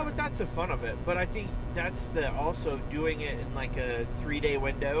 No, but that's the fun of it. But I think that's the also doing it in like a 3-day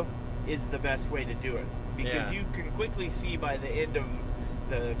window is the best way to do it because Yeah. you can quickly see by the end of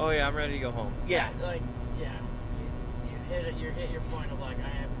the. Oh yeah, I'm ready to go home. Yeah. Like yeah, you hit it. You hit your point of like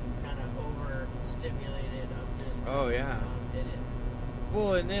I am kind of overstimulated of just. Oh, yeah. in it.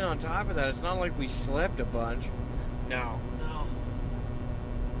 Well, and then on top of that, it's not like we slept a bunch. No. No.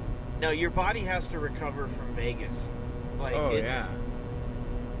 No, your body has to recover from Vegas. Like Oh it's, yeah.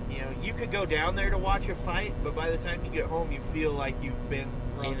 You know, you could go down there to watch a fight, but by the time you get home, you feel like you've been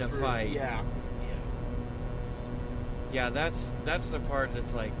run In a through. fight. Yeah. Yeah, that's the part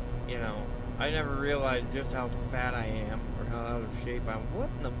that's like, I never realized just how fat I am or how out of shape I'm. What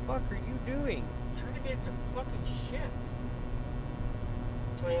in the fuck are you doing? Trying to get it to fucking shift.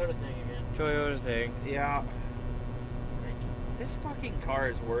 Toyota thing again. Toyota thing. Yeah. Like, This fucking car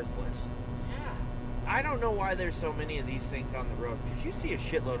is worthless. yeah. I don't know why there's so many of these things on the road. Did you see a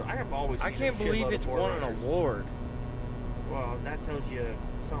shitload? I have always seen I can't a believe shitload it's of won an 4Runners. award. Well, that tells you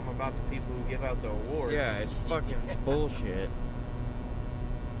something about the people who give out the award. Yeah, it's fucking bullshit.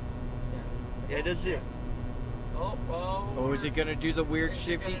 Yeah, it does it. Oh, well. Oh, is it gonna do the weird Is it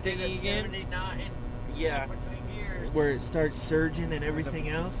shifty gonna do the thingy again? 79 Yeah. between gears. Where it starts surging and There's a everything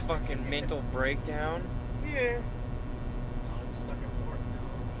else. Fucking mental breakdown. Yeah. Oh, it's stuck in fourth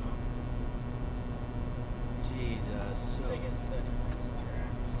now. Jesus. This thing is such a piece of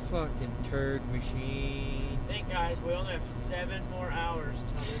trash. Fucking turd machine. Think, guys, we only have 7 more hours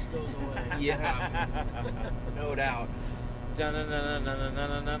till this goes away. Yeah. No doubt.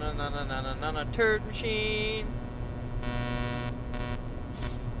 Turd machine.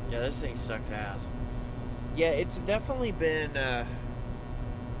 Yeah, this thing sucks ass. Yeah, it's definitely been. I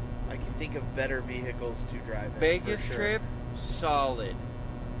can think of better vehicles to drive in. Vegas for sure. trip, solid.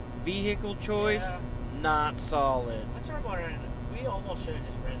 Vehicle choice, Yeah. not solid. I started wondering, we almost should have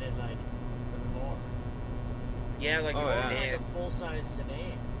just rented, like, a car. Yeah, like Oh, a yeah. Like sedan. a full-size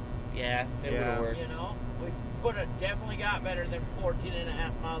sedan. Yeah, it would Yeah. have worked. You know, we would have definitely got better than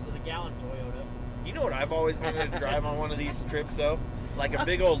 14.5 miles of the gallon Toyota. You know what I've always wanted to drive on one of these trips though? Like a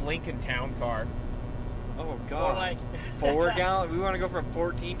big old Lincoln Town car. Oh Or god. like 4 gallon? We want to go from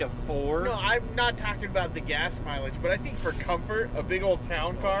 14 to 4? No, I'm not talking about the gas mileage, but I think for comfort, a big old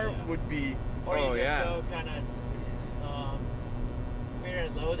town car yeah. would be. Or you Oh, just yeah. go kind of Fear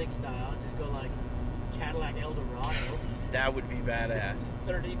and Loathing style. Just go like Cadillac Eldorado, That would be badass.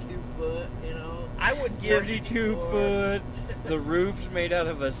 32 foot. You know, I would give 32 foot. The roof's made out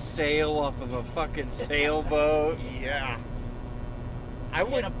of a sail off of a fucking sailboat. Yeah. I hit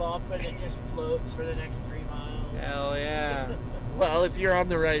would. a bump and it just floats for the next 3 miles. Hell yeah. Well, if you're on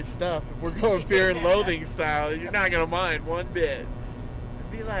the right stuff, if we're going Fear and Loathing style, you're not gonna mind one bit.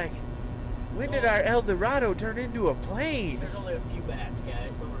 It'd be like, when did our Eldorado turn into a plane? There's only a few bats,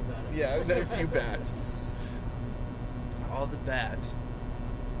 guys. Don't worry about it. Yeah, a few bats. All the bats.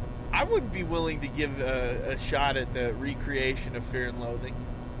 I would be willing to give a shot at the recreation of Fear and Loathing.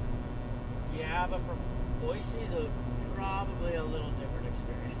 Yeah, but from Boise's probably a little different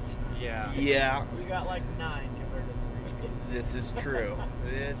experience. Yeah. Yeah, We got like 9 compared to 3. this is true.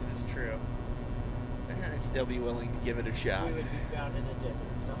 This is true. I'd still be willing to give it a shot. We would be found in the desert,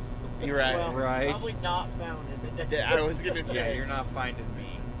 so. You're right. Well, Right. Probably not found in the desert. Yeah, I was gonna say. Yeah, you're not finding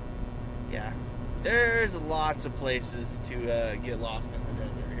me. Yeah. There's lots of places to get lost in the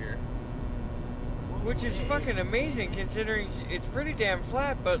desert here. Which is fucking amazing considering it's pretty damn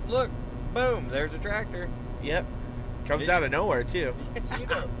flat, but look, boom, there's a tractor. Yep. Comes out of nowhere, too. So you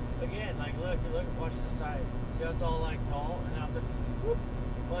go, again, like, look, watch the side. See how it's all, like, tall? And now it's like, whoop,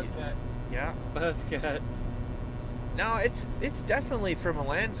 buzz cut. Yeah. Buzz cut. No, it's definitely from a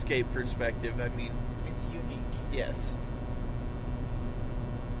landscape perspective. I mean, It's unique. yes.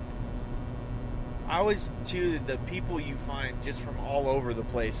 I always, too, the people you find just from all over the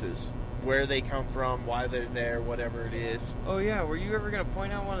places, where they come from, why they're there, whatever it is. Oh yeah, were you ever gonna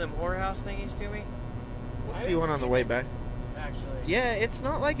point out one of them whorehouse thingies to me? We'll I see haven't one on the seen way it. back. Actually. Yeah, it's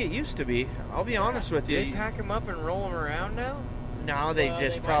not like it used to be. I'll be honest with They you. pack them up and roll them around now? No, they Well,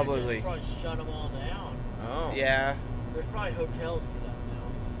 just might have probably. shut them all down. Oh. Yeah. There's probably hotels for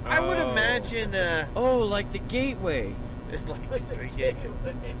that now. I would Oh. imagine. Oh, like the Gateway. Like, yeah.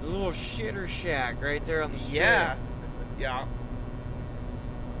 The little shitter shack right there on the strip. Yeah. Yeah.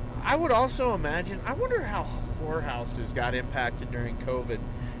 I would also imagine. I wonder how whorehouses got impacted during COVID.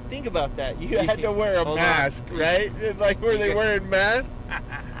 Think about that. You had to wear a Hold on. mask, right? Like, were You they got- wearing masks?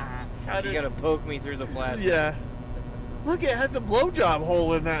 How You did- gotta poke me through the plastic. Yeah. Look, it has a blowjob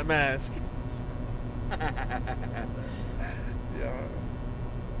hole in that mask. Yeah.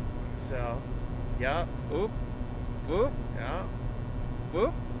 So, yeah, Whoop. Whoop. yeah.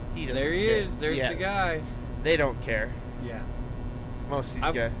 Whoop. He doesn't There he care. is. There's Yeah, the guy. They don't care. Yeah. Most of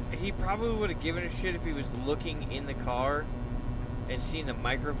these guys. He probably would have given a shit if he was looking in the car and seen the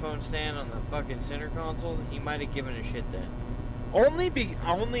microphone stand on the fucking center console. He might have given a shit then.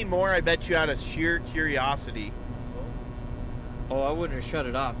 Only more, I bet you, out of sheer curiosity. Oh, I wouldn't have shut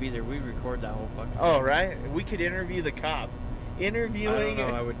it off either. We record that whole fucking. Oh, right. We could interview the cop. I don't Interviewing. know.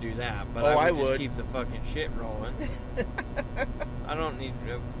 I would do that, but Oh, I I would just would. keep the fucking shit rolling. I don't need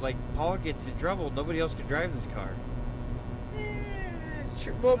like Paul gets in trouble. Nobody else can drive this car.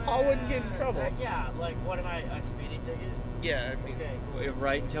 Sure. Well, Paul wouldn't get in trouble. Yeah, like, what am I, a speeding ticket? Yeah, I mean, Okay, cool.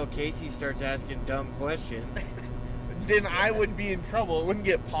 Right until Casey starts asking dumb questions. then I would be in trouble. It wouldn't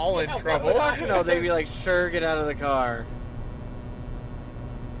get Paul in Yeah, trouble. No, they'd be like, "Sir, get out of the car."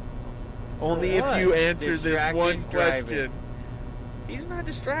 Only if what? you answer this Distracted one driving. question. He's not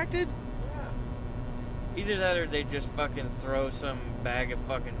distracted. Yeah. Either that or they just fucking throw some bag of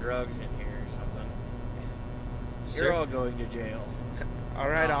fucking drugs in here or something. Sir. You're all going to jail. All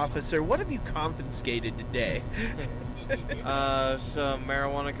right, Awesome. officer. What have you confiscated today? Some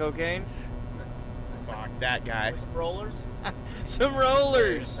marijuana cocaine? Fuck that guy. Some rollers? Some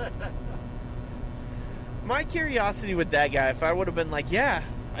rollers! My curiosity with that guy, if I would have been like, yeah,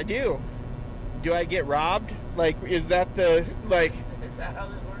 I do. Do I get robbed? Like, is that the, like, Is that how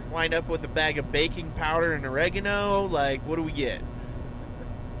this works? wind up with a bag of baking powder and oregano? Like, what do we get?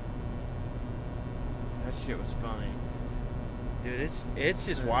 That shit was funny. Dude, it's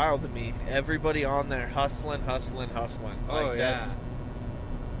just wild to me. Everybody on there hustling. Oh, Like, yeah.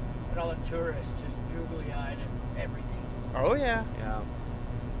 And all the tourists just googly-eyed and everything. Oh, yeah. Yeah.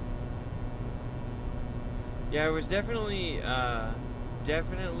 Yeah, it was definitely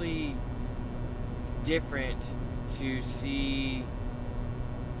different to see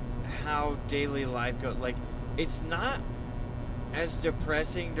how daily life goes. Like, it's not as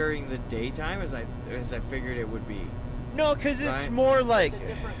depressing during the daytime as I figured it would be. No, because it's Right. more like It's a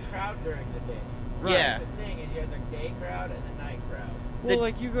different crowd during the day. Right. Yeah. That's the thing is you have the day crowd and the night crowd. Well, The-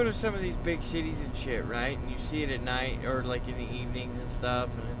 like you go to some of these big cities and shit, right? And you see it at night or like in the evenings and stuff,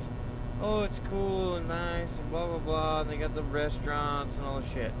 and it's cool and nice and blah blah blah, and they got the restaurants and all the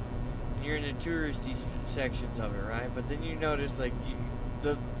shit. And you're in the touristy sections of it, right? But then you notice like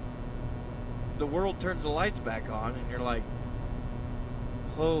the world turns the lights back on, and you're like,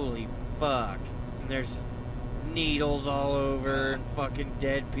 holy fuck! And there's needles all over and fucking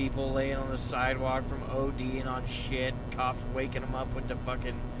dead people laying on the sidewalk from ODing on shit. Cops waking them up with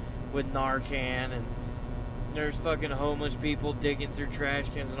with Narcan, and there's fucking homeless people digging through trash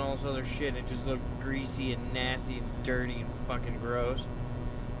cans and all this other shit. And it just looked greasy and nasty and dirty and fucking gross.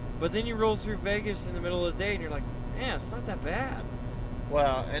 But then you roll through Vegas in the middle of the day and you're like, yeah, it's not that bad.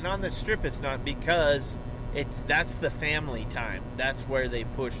 well, and on the Strip it's not, because that's the family time. That's where they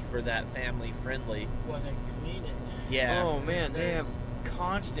pushed for that family friendly. When they clean it. Yeah. Oh man, they have There's-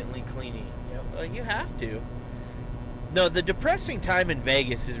 constantly cleaning. Yep. Well, you have to. No, the depressing time in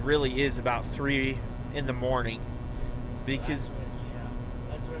Vegas really is about 3 in the morning, because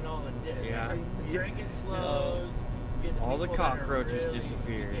That's when all the Yeah. the drinking slows. you get All the people that are cockroaches really-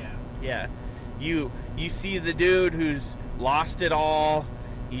 disappeared. Yeah. yeah, you see the dude who's lost it all.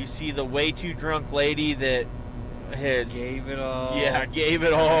 You see the way too drunk lady that has Gave it all. gave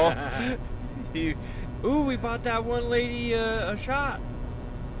it all. you, Ooh, we bought that one lady a shot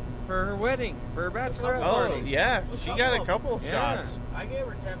for her wedding, for her bachelorette oh party. yeah, A she couple got a of couple of Yeah. shots. I gave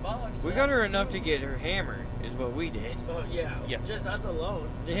her $10. We got her enough to get her hammered, is what we did. Oh yeah. Yeah. Just us alone.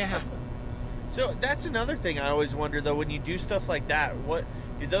 Yeah. So that's another thing I always wonder though, when you do stuff like that, what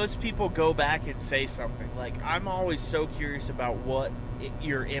do those people go back and say something? Like, I'm always so curious about what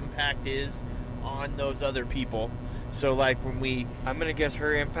your impact is on those other people. So like when we I'm gonna guess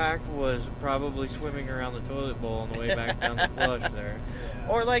her impact was probably swimming around the toilet bowl on the way back down the flush there. Yeah.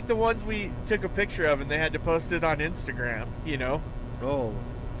 or like the ones we took a picture of and they had to post it on Instagram, you know? Oh,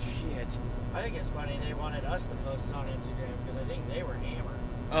 shit. I think it's funny they wanted us to post it on Instagram because I think they were hammered.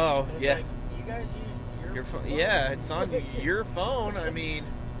 Oh, And it's yeah. like, you guys use Your phone. phone. Yeah, it's on your phone. I mean,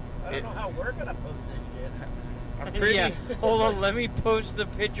 I don't know how we're gonna post this shit. I'm pretty Yeah, hold on, let me post the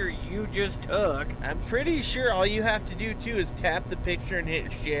picture you just took. I'm pretty sure all you have to do too is tap the picture and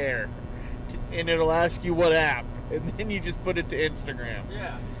hit share, and it'll ask you what app, and then you just put it to Instagram.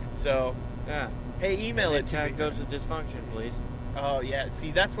 Yeah. So, Yeah. hey, email it to Tag me. Dose of Dysfunction, please. Oh yeah,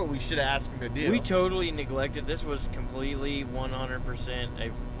 see that's what we should have asked him to do. We totally neglected. This was completely 100% a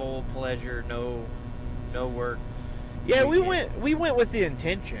full pleasure, no work. yeah, we weekend. went with the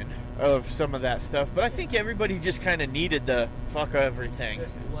intention of some of that stuff, but I think everybody just kind of needed the fuck everything.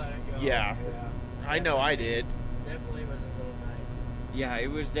 Just let it go. Yeah. I know I did. Definitely was a little nice. Yeah, it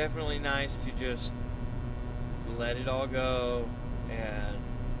was definitely nice to just let it all go. And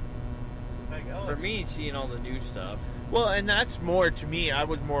Like, oh, for it's- me, seeing all the new stuff. Well, and that's more to me. I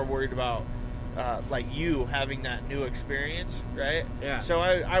was more worried about like you having that new experience, right? Yeah. So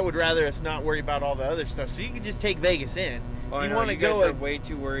I would rather us not worry about all the other stuff. So you can just take Vegas in. Oh, I you know, want to you guys go? are way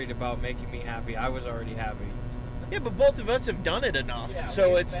too worried about making me happy. I was already happy. Yeah, but both of us have done it enough. Yeah, So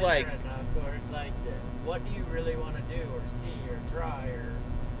we've it's been like, there enough where it's like, what do you really want to do or see or try or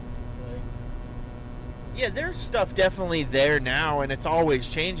like? yeah, there's stuff definitely there now, and it's always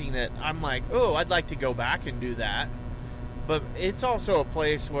changing. That I'm like, oh, I'd like to go back and do that. But it's also a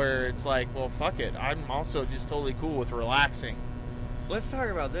place where it's like, well, fuck it. I'm also just totally cool with relaxing. Let's talk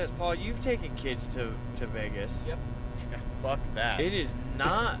about this, Paul. You've taken kids to Vegas. Yep. Yeah, fuck that. It is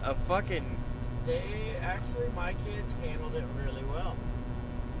not a fucking. They actually, my kids handled it really well.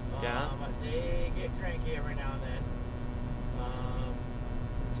 Yeah? They get cranky every now and then.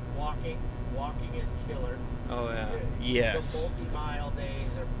 Walking is killer. Oh yeah. Yes. The multi-mile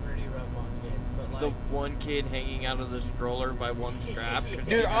days are pretty rough on kids, but like. The one kid hanging out of the stroller by one strap. 'cause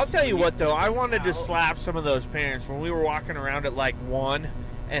Dude, he's I'll tell you asleep. what though, I wanted to Out. slap some of those parents when we were walking around at like 1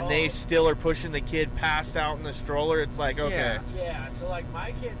 and they Oh. still are pushing the kid passed out in the stroller. It's like, okay. Yeah. Yeah, so like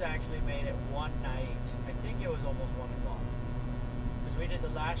my kids actually made it one night. I think it was almost 1 o'clock. Because we did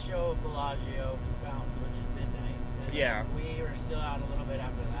the last show of Bellagio Fountains, which is midnight. And Yeah. we were still out a little bit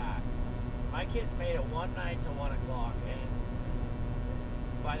after that. My kids made it one night to 1 o'clock,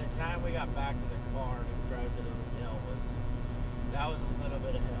 and by the time we got back to the car to drive to the hotel, that was a little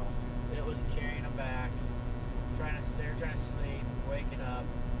bit of hell. It was carrying them back, they're trying to sleep, waking up,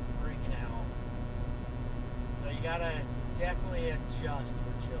 freaking out. So you gotta definitely adjust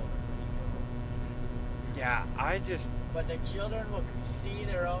for children when you go. Yeah, I just. But the children will see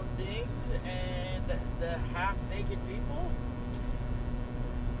their own things, and the half-naked people,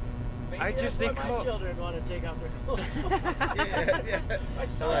 I just think my children want to take off their clothes. Yeah. I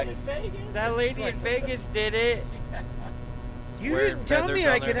saw it in Vegas. that lady in Vegas did it. You Wearing didn't tell me feathers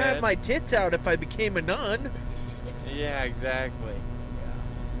I on could their have head. my tits out if I became a nun. Yeah, exactly.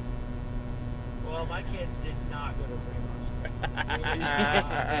 Well, my kids did not go to Fremont Street. We did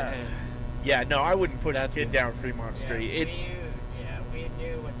not. Yeah, no, I wouldn't push a That's kid it. down Fremont Street. We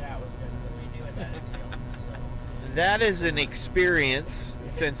knew what that was going to be. We knew what that entailed. So. That is an experience,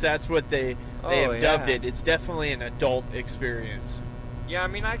 since that's what they have dubbed yeah. it. It's definitely an adult experience. Yeah, I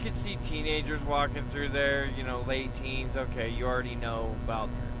mean, I could see teenagers walking through there, you know, late teens. Okay, you already know about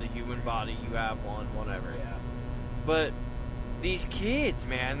the human body. You have one, whatever. Yeah. But these kids,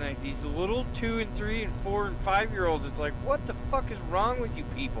 man, like these little 2 and 3 and 4 and 5-year-olds, it's like, what the fuck is wrong with you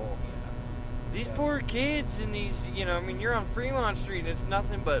people? These poor kids and these, you know, I mean, you're on Fremont Street and it's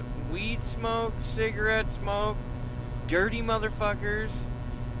nothing but weed smoke, cigarette smoke, dirty motherfuckers.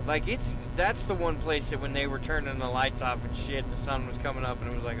 Like, that's the one place that when they were turning the lights off and shit, the sun was coming up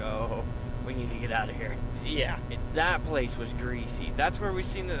and it was like, oh, we need to get out of here. Yeah. That place was greasy. That's where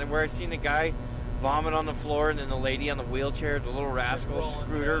where I seen the guy vomit on the floor and then the lady on the wheelchair, the little rascal rolling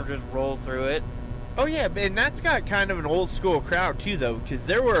scooter, through. just roll through it. Oh yeah, and that's got kind of an old school crowd too, though, because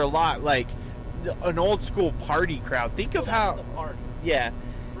there were a lot like an old school party crowd. Think of That's how, the party. yeah,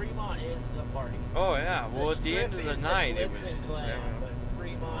 Fremont is the party. Oh yeah. Well, at the end of Strip the is night, the it glitz was. and glam, but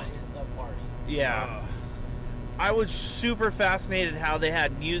Fremont is the party. yeah. I was super fascinated how they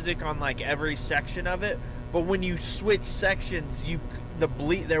had music on like every section of it, but when you switch sections,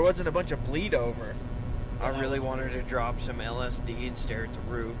 there wasn't a bunch of bleed over. I really wanted to drop some LSD and stare at the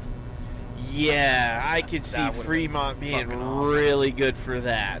roof. Yeah, I could see That would've Fremont been being fucking awesome. really good for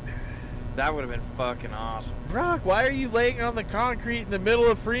that. That would have been fucking awesome. Brock, why are you laying on the concrete in the middle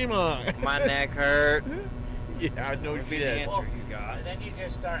of Fremont? My neck hurt. Yeah, no Would be the shit. answer you got. And then you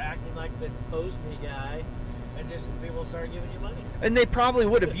just start acting like the Pose Me guy, and just people start giving you money. And they probably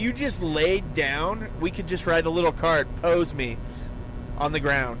would. If you just laid down, we could just ride a little cart, pose me, on the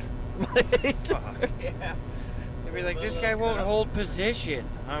ground. Fuck. Yeah. They'd be like, this guy won't hold position.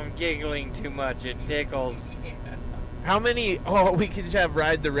 I'm giggling too much. It tickles. Yeah. How many? Oh, we could just have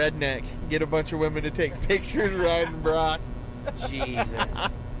Ride the Redneck. Get a bunch of women to take pictures riding Brock. Jesus.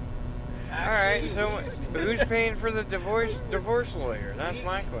 All right, so who's paying for the divorce lawyer? That's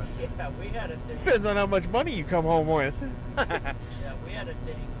my question. Yeah, we had a thing. Depends on how much money you come home with. Yeah, we had a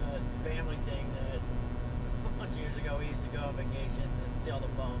thing, a family thing that a bunch of years ago we used to go on vacations and see all the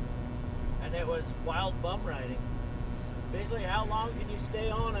bums. And it was wild bum riding. Basically, how long can you stay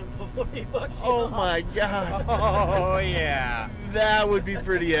on and for $40 you Oh off? my god. Oh, yeah. That would be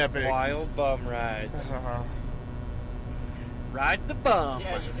pretty epic. Wild bum rides. Uh-huh. Ride the bum.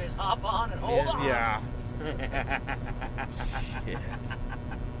 Yeah, you just hop on and hold on. Yeah. Shit.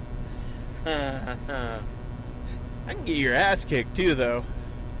 I can get your ass kicked too, though.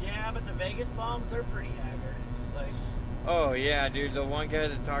 Yeah, but the Vegas bums are pretty haggard. Like, Oh, yeah, dude. The one guy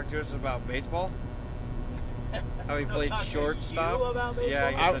that talked to us about baseball? How he No, played talk to shortstop? you about Yeah,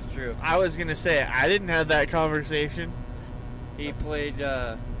 I baseball? guess that's true. I was gonna say I didn't have that conversation. He played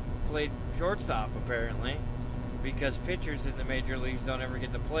shortstop, apparently, because pitchers in the major leagues don't ever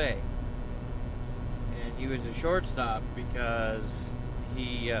get to play. And he was a shortstop because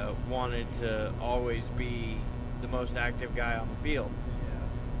he wanted to always be the most active guy on the field.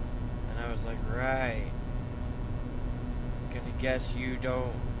 yeah. And I was like, right. Gonna guess you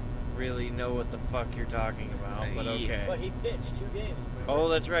don't really know what the fuck you're talking about, but Yeah. okay. But he pitched 2 games. remember? Oh,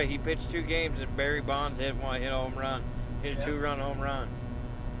 that's right. He pitched 2 games, and Barry Bonds hit a home run, hit a Yeah. 2-run home run.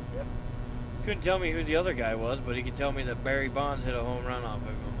 Yep. Couldn't tell me who the other guy was, but he could tell me that Barry Bonds hit a home run off of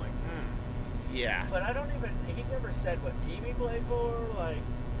him. I'm like, Yeah. But I don't even. He never said what team he played for. Like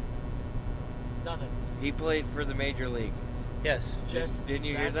nothing. He played for the major league. Yes. Just Didn't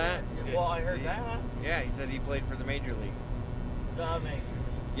you hear that's that? it. Well, I heard Yeah. that. Yeah, he said he played for the major league. The major,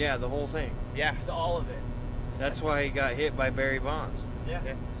 Yeah, the whole thing. Yeah. all of it. That's why he got hit by Barry Bonds. Yeah.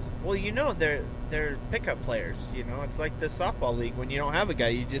 Yeah. Well, you know, they're pickup players. You know, it's like the softball league. When you don't have a guy,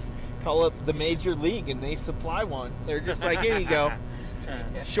 you just call up the major league and they supply one. They're just like, here you go.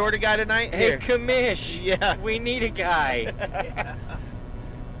 Short a guy tonight? Hey, Here. commish. Yeah. We need a guy. Yeah.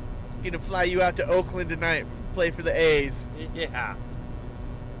 Gonna fly you out to Oakland tonight. Play for the A's. Yeah.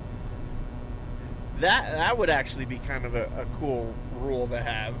 That would actually be kind of a cool rule to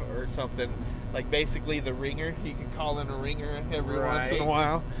have or something. Like basically the ringer, you can call in a ringer every once in a Right.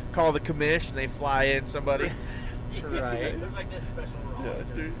 while. Call the commish and they fly in somebody. Right. There's like this special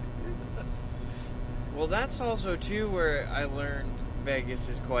roster. Well, that's also too where I learned Vegas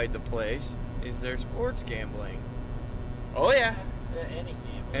is quite the place. Is there sports gambling? Oh yeah. Any game.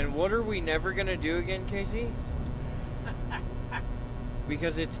 And what are we never gonna do again, Casey?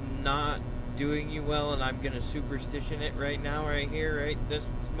 Because it's not doing you well, and I'm gonna superstition it right now, right here, right this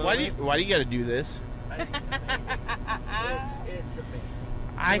moment. Why do you got to do this? I think it's amazing. It's amazing.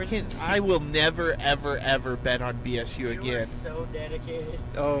 I will never, ever, ever bet on BSU You were again. so dedicated.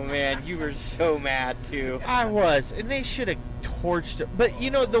 Oh man, you were so mad too. I was, and they should have torched it. But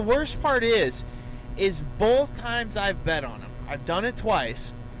the worst part is both times I've bet on them. I've done it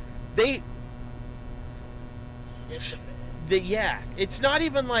twice. Shit the bed. Yeah, it's not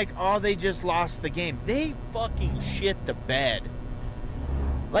even like, oh, they just lost the game. They fucking shit the bed.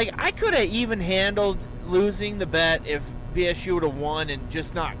 Like, I could have even handled losing the bet if BSU would have won and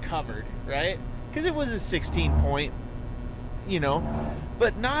just not covered, right? Because it was a 16-point,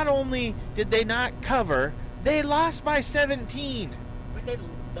 But not only did they not cover, they lost by 17. But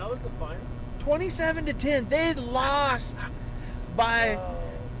that was the final? 27-10. They lost by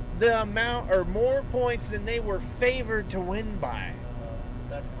the amount or more points than they were favored to win by.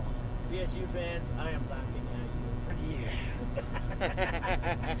 That's awesome. BSU fans, I am laughing at you.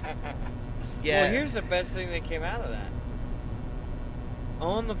 Yeah. Well, here's the best thing that came out of that.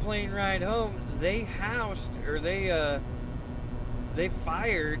 On the plane ride home, they fired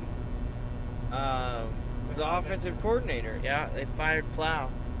the offensive coordinator. Yeah, they fired Plow.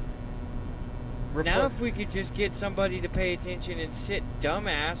 Now, if we could just get somebody to pay attention and sit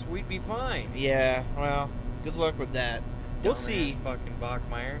dumbass, we'd be fine. Yeah, well, good luck with that. We'll Dumbass see. fucking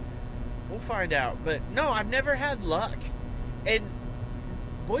Bachmeier. We'll find out. But no, I've never had luck. And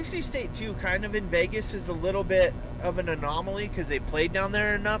Boise State, too, kind of in Vegas is a little bit of an anomaly because they played down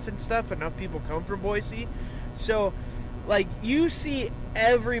there enough and stuff. Enough people come from Boise. So, like, you see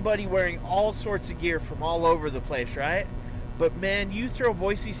everybody wearing all sorts of gear from all over the place, right? But, man, you throw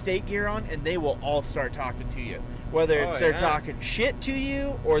Boise State gear on, and they will all start talking to you. Whether it's they're talking shit to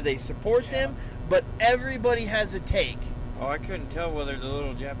you or they support them, but everybody has a take. Oh, I couldn't tell whether the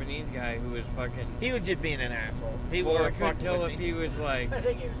little Japanese guy who was fucking... He was just being an asshole. He Well, I wasn't couldn't fucking tell with if me. he was like... I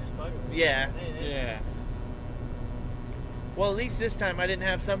think he was just fucking with Yeah. me. Yeah. Well, at least this time I didn't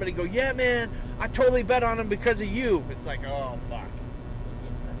have somebody go, yeah, man, I totally bet on him because of you. It's like, oh, fuck.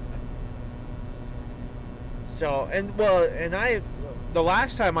 So, the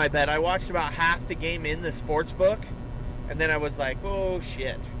last time I bet, I watched about half the game in the sports book, and then I was like, oh,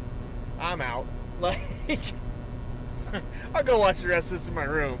 shit, I'm out. Like, I'll go watch the rest of this in my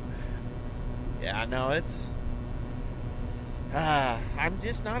room. Yeah, no, I'm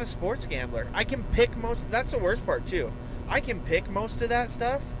just not a sports gambler. I can pick that's the worst part, too. I can pick most of that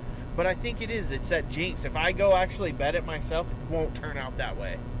stuff, but I think it's that jinx. If I go actually bet it myself, it won't turn out that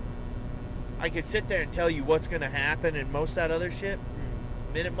way. I could sit there and tell you what's going to happen and most of that other shit,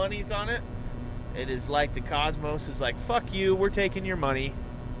 minute money's on it. It is like the cosmos is like, fuck you, we're taking your money.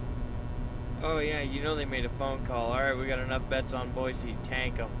 Oh, yeah, they made a phone call. All right, we got enough bets on Boise.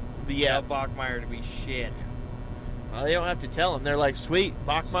 Tank them. Yeah. Tell Bachmeier to be shit. Well, they don't have to tell them. They're like, sweet,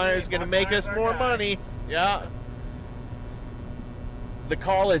 Bachmeier's going to make us more money. Yeah. The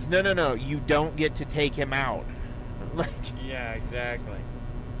call is, no, you don't get to take him out. Like, Yeah, exactly.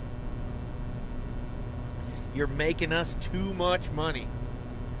 you're making us too much money.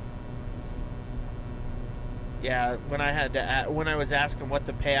 Yeah, when I was asking what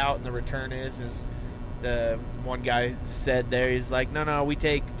the payout and the return is, and the one guy said there, he's like, no, we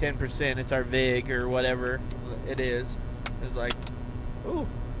take 10%. It's our VIG or whatever it is. It's like, ooh,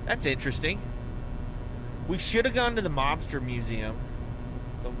 that's interesting. We should have gone to the Mobster Museum.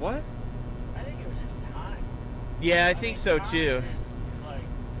 The what? I think it was just time. Yeah, I think so time too. is,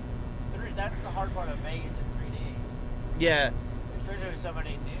 like, that's the hard part of Vegas in 3 days. Yeah, Especially with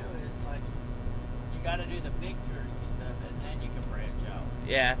somebody new, is like, you got to do the big touristy stuff, and then you can branch out.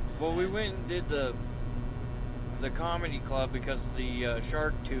 yeah. Well, we went and did the comedy club because the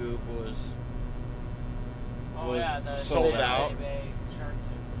Shark Tube was Oh, Was yeah, the sold out. Shark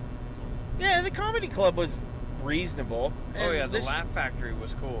Tube. Yeah, the comedy club was reasonable. Oh And yeah, the this- Laugh Factory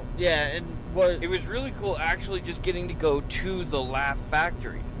was cool. Yeah, and what? It was really cool actually just getting to go to the Laugh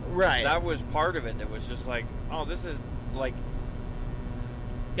Factory. Right. That was part of it. That was just like, oh, this is like,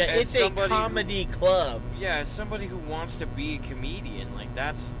 Yeah, as it's a somebody who- comedy club. yeah, as somebody who wants to be a comedian, like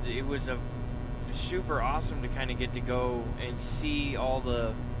it was a super awesome to kind of get to go and see all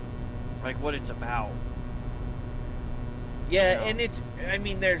the, like what it's about. Yeah, Yeah. and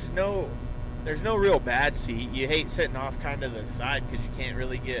there's no real bad seat. You hate sitting off kind of the side because you can't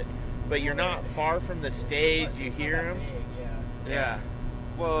really get, but you're not far from the stage. You It's not hear that them. big, yeah. Yeah.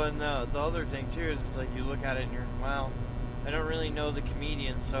 Well, and the other thing too is it's like you look at it and you're, well, I don't really know the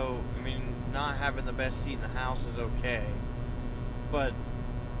comedian, so I mean, not having the best seat in the house is okay. But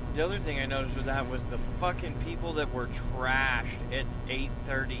the other thing I noticed with that was the fucking people that were trashed at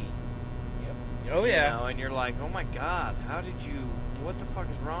 8:30. Yep. Oh yeah. You know, and you're like, oh my god, what the fuck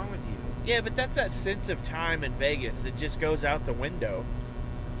is wrong with you? Yeah, but that's that sense of time in Vegas that just goes out the window.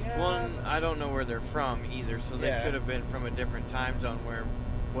 Yeah. One, I don't know where they're from either, so they Yeah. could have been from a different time zone where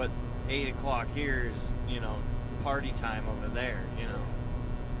what 8 o'clock here is, party time over there,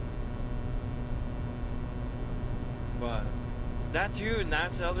 But that too, and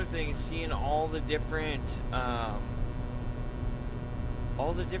that's the other thing, is seeing all the different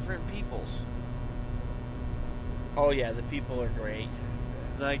peoples. Oh yeah, the people are great.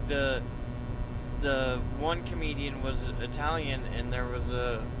 Like the one comedian was Italian, and there was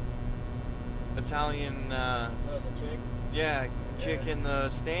a Italian The chick. chick Yeah. in the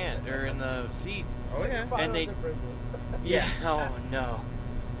stand or in the seats. Oh yeah. Probably And was they- in prison. Yeah. Oh no.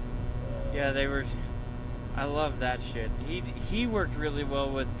 Yeah, they were. I love that shit. He worked really well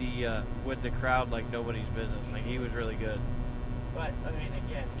with the crowd like nobody's business. Like he was really good. But I mean,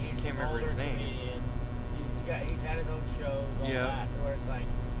 again, he's Can't an remember older his name. comedian. He's had his own shows, all Yeah. that, where it's like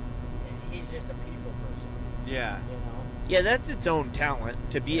he's just a people person, Yeah. you know. Yeah, that's its own talent.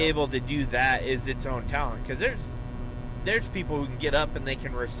 To be Yeah. able to do that is its own talent. Because there's people who can get up and they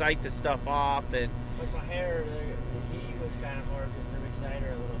can recite the stuff off, and Like my hair, he was kind of more just a reciter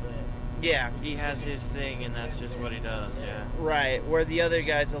a little bit. yeah, He has his thing, and that's just what he does. Yeah. right. Where the other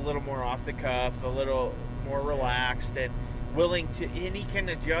guy's a little more off the cuff, a little more relaxed, and willing to, and he can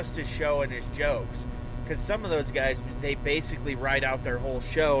adjust his show and his jokes. Because some of those guys, they basically write out their whole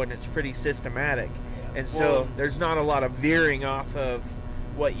show, and it's pretty systematic. Yeah. And so Well- there's not a lot of veering off of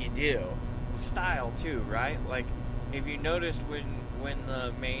what you do. Style too, right? Like if you noticed when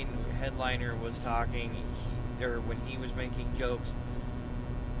the main headliner was talking, or when he was making jokes,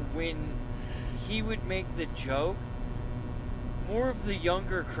 when he would make the joke, more of the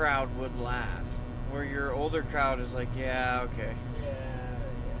younger crowd would laugh, where your older crowd is like, yeah, okay. Yeah,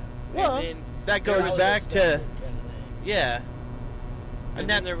 Well, and then that there goes was back to, kind of thing. yeah. And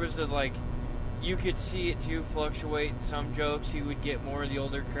then there was you could see it too fluctuate. Some jokes he would get more of the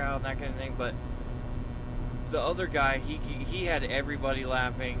older crowd, that kind of thing. But the other guy, he had everybody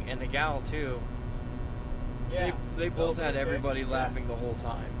laughing, and the gal too. Yeah. They both had chick. everybody Yeah. laughing the whole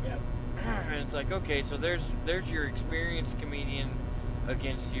time. Yep. And it's like, okay, so there's your experienced comedian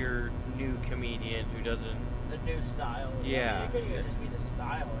against your new comedian who doesn't. The new style. Yeah. I mean, it could even just be the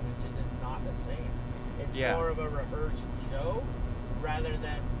style, and it's not the same. It's Yeah. more of a rehearsed show rather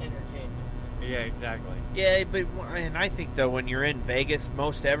than entertainment. Yeah, exactly. Yeah, but and I think though when you're in Vegas,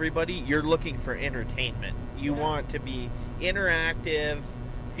 most everybody you're looking for entertainment. You Yeah. want to be interactive,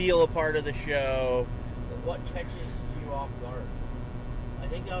 feel a part of the show. But what catches you off guard? I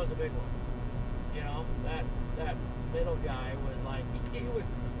think that was a big one. You know, that middle guy was like, he would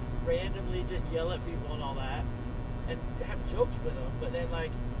randomly just yell at people and all that, and have jokes with them. But then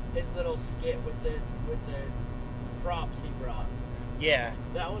like his little skit with the props he brought, Yeah,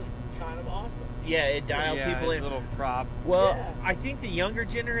 that was kind of awesome. yeah, it dialed yeah, people his in. little prop. Well, Yeah. I think the younger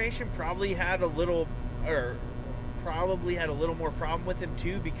generation probably had a little more problem with him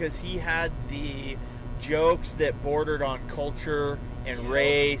too, because he had the jokes that bordered on culture and Yeah.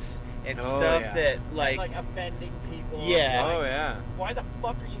 race and Oh, stuff yeah. that And, like like offending people. Yeah. Like, Oh yeah. why the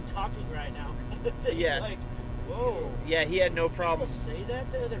fuck are you talking right now? Kind of thing. Yeah. Like, whoa. yeah, he had no People problem. say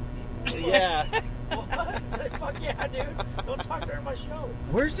that to other people? Yeah. What? It's like, fuck yeah, dude. Don't talk during my show.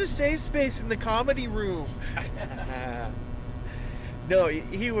 Where's the safe space in the comedy room? No,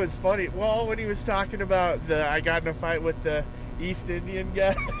 he was funny. Well, when he was talking about I got in a fight with the East Indian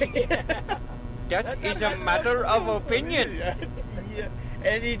guy. That is a matter of opinion. Yeah. Yeah.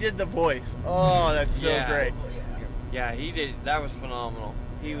 And he did the voice. Oh, that's so Yeah. great. Oh, yeah. Yeah, he did. That was phenomenal.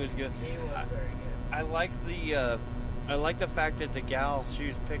 He was good. He was very good. I like the fact that the gal, she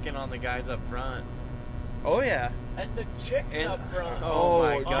was picking on the guys up front. Oh yeah. And the chicks And- up front. Oh,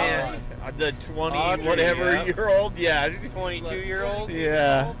 my God. man. The 20 Audrey, whatever yeah. year old, yeah. 22-year-old.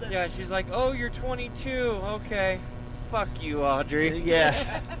 Yeah. Yeah, she's like, oh, you're 22. Okay. Fuck you, Audrey.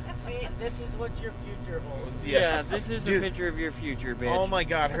 Yeah. See, this is what your future holds. Yeah. Yeah, this is Dude. a picture of your future, bitch. Oh my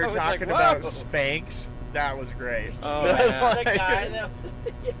God, her I was like, talking whoa. about Spanx, that was great. Oh, yeah. The guy that was.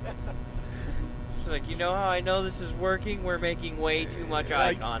 Yeah. She's like, you know how I know this is working? We're making way too much eye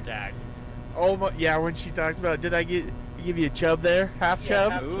Like- contact. Oh my, yeah, when she talks about, did I give you a chub there? Half Yeah,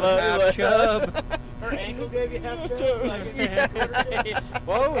 chub? half Ooh, chub. half chub. Her ankle gave you half chub. So I give you a quarter chub.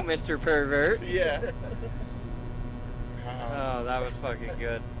 Whoa, Mr. Pervert. Yeah. Oh, that was fucking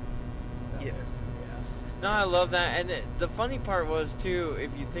good. Yeah. No, I love that. And the funny part was, too,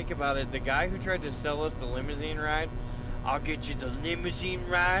 if you think about it, the guy who tried to sell us the limousine ride, I'll get you the limousine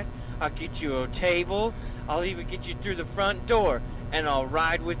ride. I'll get you a table. I'll even get you through the front door. And I'll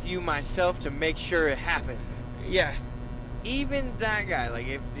ride with you myself to make sure it happens. Yeah. Even that guy, like,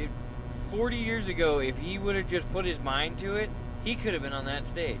 if 40 years ago, if he would have just put his mind to it, he could have been on that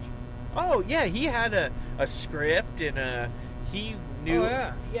stage. Oh, yeah, he had a script and he knew. Oh,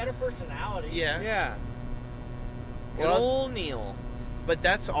 yeah. He had a personality. Yeah. Yeah. Well- Good old Neil. But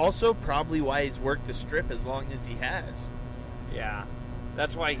that's also probably why he's worked the strip as long as he has. Yeah.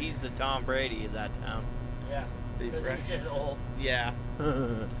 That's why he's the Tom Brady of that town. Yeah. Because he's just old. Yeah.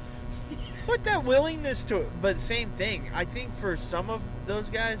 But that willingness to, but same thing. I think for some of those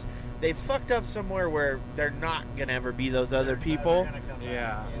guys, they fucked up somewhere where they're not gonna ever be those other They're people. never gonna come back.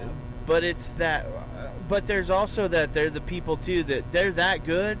 Yeah. But it's that. But there's also that they're the people too that they're that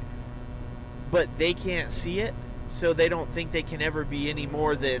good, but they can't see it, so they don't think they can ever be any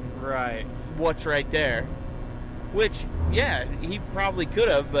more than Right. what's right there. Which, yeah, he probably could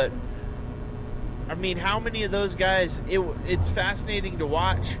have, but I mean, how many of those guys? It's fascinating to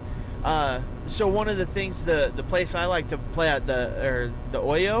watch. So one of the things, the place I like to play at, the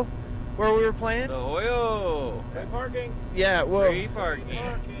Oyo, where we were playing. The Oyo. Free parking. Yeah, well, Free parking.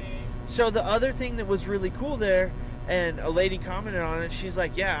 Parking. so the other thing that was really cool there, and a lady commented on it, she's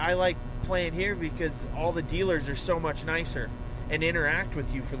like, yeah, I like playing here because all the dealers are so much nicer and interact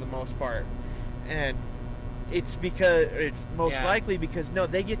with you for the most part. And it's most Yeah. likely because, no,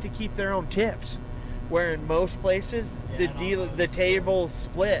 they get to keep their own tips. Where in most places, Yeah, the table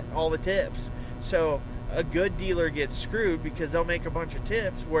split all the tips. So a good dealer gets screwed because they'll make a bunch of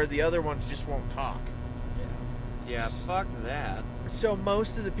tips where the other ones just won't talk. Yeah, fuck that. So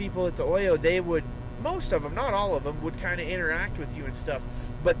most of the people at the Oyo, most of them, not all of them, would kind of interact with you and stuff.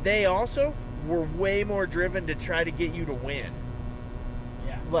 But they also were way more driven to try to get you to win.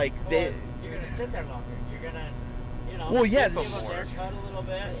 Yeah. Like, Well, you're gonna sit there longer. You're gonna, Well, yeah, give this- them their cut a little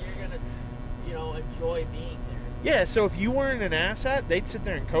bit. You're gonna, enjoy being there. Yeah, so if you weren't an asshat, they'd sit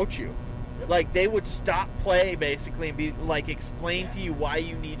there and coach you. Yep. Like, they would stop play, basically, and be like, explain Yeah. to you why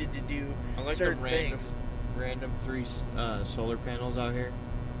you needed to do I like the certain things. random 3 solar panels out here.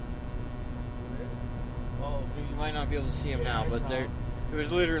 Oh, You might not be able to see them Yeah, now, I but saw there 'em. it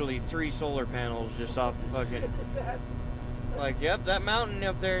was literally 3 solar panels just off the fucking. Like, yep, that mountain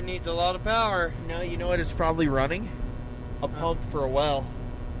up there needs a lot of power. No, you know what it's probably running? A pump for a well.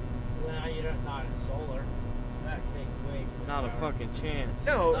 Well, you don't not in solar. That takes way too Not a much. fucking chance.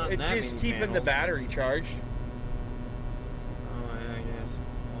 No, Not it's that just many keeping the panels. battery charged. Oh, yeah, I guess.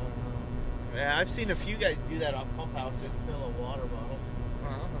 I don't know. Yeah, I've seen a few guys do that on pump houses. Fill a water bottle.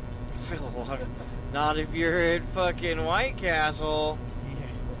 Fill of water. Not if you're at fucking White Castle.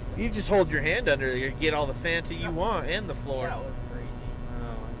 You just hold your hand under there, you get all the Fanta you want and the floor. That was crazy.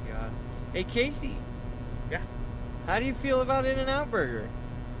 Oh my god. Hey Casey, Yeah, how do you feel about In-N-Out Burger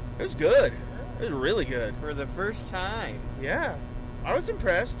it was good. It was really good. for the first time? Yeah, I was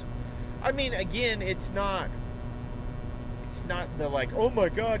impressed. I mean, again, it's not the like, oh my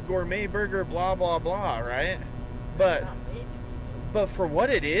god, gourmet burger, blah blah blah, right? But It's not made to be. but for what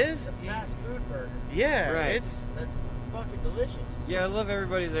it is, It's a fast food burger. yeah, Right. it's That's fucking delicious. Yeah, I love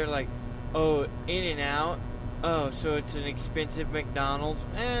everybody. They're like, oh, In-N-Out. Oh, so it's an expensive McDonald's?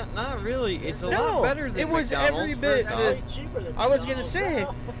 Not really. It's a No, lot better than it was McDonald's. every bit first the- off. Way cheaper than I was gonna McDonald's say,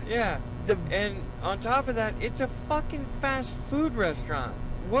 now. Yeah. the And on top of that, it's a fucking fast food restaurant.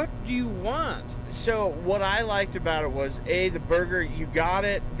 What do you want? So what I liked about it was the burger. You got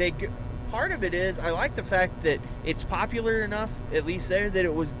it. Part of it is I like the fact that it's popular enough, at least there, that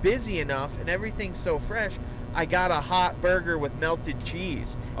it was busy enough and everything's so fresh. I got a hot burger with melted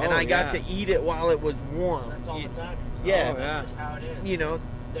cheese, and Oh, I got yeah. to eat it while it was warm. That's all the time. Yeah. Oh, yeah. That's just how it is. You know.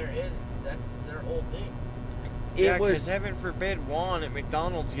 That's their whole thing. Yeah, It 'cause was heaven forbid Juan at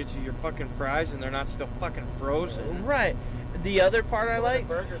McDonald's gets you your fucking fries and they're not still fucking frozen. right. The other part I like,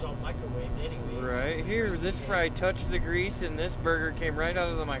 The burgers on microwave anyways. Right here, this fry touched the grease and this burger came right out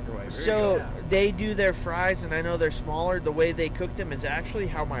of the microwave. Here you so go. they do their fries, and I know they're smaller. The way they cook them is actually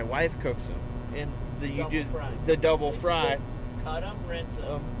how my wife cooks them, and you Double do fry. the double They fry. Cut them, rinse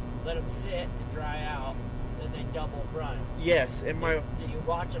them, let them sit to dry out, then they double fry 'em. Yes, and Then you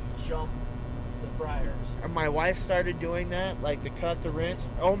watch them jump the fryers. my wife started doing that, like the cut, the rinse.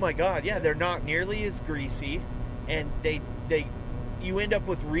 Oh my god, yeah, they're not nearly as greasy, and you end up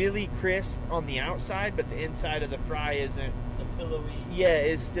with really crisp on the outside, but the inside of the fry isn't. The pillowy. Yeah,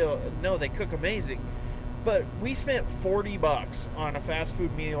 is still no. They cook amazing, but we spent $40 on a fast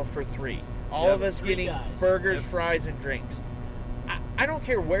food meal for 3. All Yep. of us 3 getting guys. burgers, Yep. fries, and drinks. I don't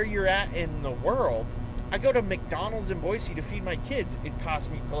care where you're at in the world. I go to McDonald's in Boise to feed my kids. It costs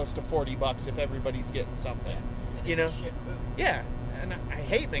me close to $40 if everybody's getting something. And You it's know? shit food. Yeah, and I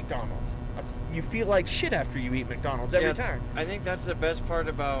hate McDonald's. You feel like shit after you eat McDonald's every Yeah, time. I think that's the best part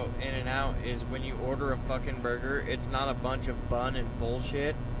about In-N-Out is when you order a fucking burger, it's not a bunch of bun and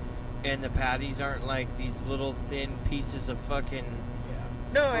bullshit, and the patties aren't like these little thin pieces of fucking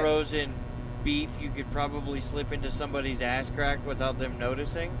Yeah. No, frozen beef you could probably slip into somebody's ass crack without them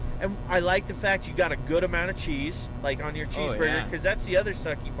noticing. and I like the fact you got a good amount of cheese, like on your cheeseburger, yeah. because that's the other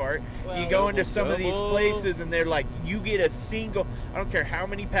sucky part. Well, You go into double, some of these double. places and they're like, you get a single, I don't care how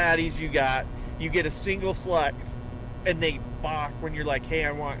many patties you got, you get a single slice, and they balk when you're like, hey,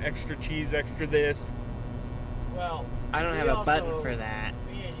 I want extra cheese, extra this. Well, I don't we have a also- button for that.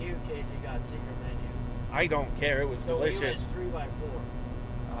 Me and you, Casey, got secret menu. I don't care, it was So we delicious. went 3x4.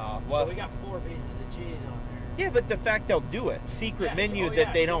 Well, So we got 4 pieces of cheese on there. yeah, but the fact they'll do it, secret Yeah, menu oh, that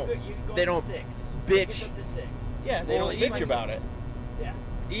yeah, they you don't, can go- you can go they up to don't 6. bitch. You can get up to 6. yeah, they Well, don't even bitch about it. Yeah.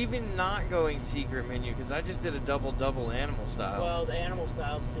 Even not going secret menu, because I just did a double animal style. Well, the animal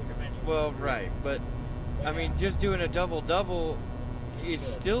style secret menu. Well, right, but But I mean, yeah. just doing a double is good.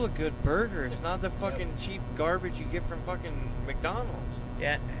 still a good burger. It's not the Yep. fucking cheap garbage you get from fucking McDonald's.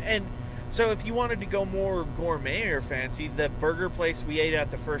 Yeah, and so if you wanted to go more gourmet or fancy, the burger place we ate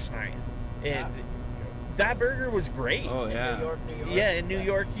at the first night, and that burger was great. Oh In yeah. New York, New York. Yeah, in New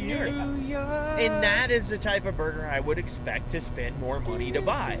York, New York. New York. And that is the type of burger I would expect to spend more money to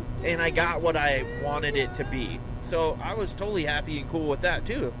buy. And I got what I wanted it to be. So I was totally happy and cool with that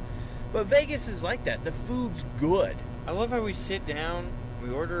too. But Vegas is like that. The food's good. I love how we sit down, we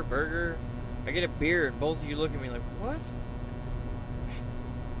order a burger, I get a beer, and both of you look at me like, what?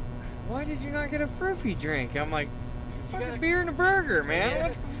 Why did you not get a fruity drink? I'm like, fucking gotta- beer and a burger, man. Yeah,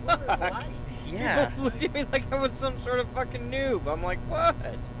 What the you ordered fuck? light. Yeah. You both looked at me like I was some sort of fucking noob. I'm like, what?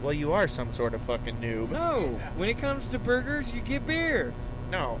 Well, you are some sort of fucking noob. No. Yeah. When it comes to burgers, you get beer.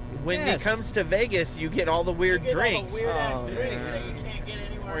 No. When Yes. it comes to Vegas, you get all the weird You get drinks. All the weird ass Oh, drinks yeah. that you can't get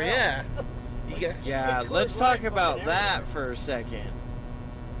anywhere Well, yeah. else. You get, Yeah, Coors let's Light talk about fucking that everywhere. for a second.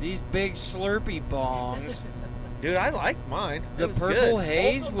 These big Slurpee bongs. dude, I liked mine. It The was Purple good.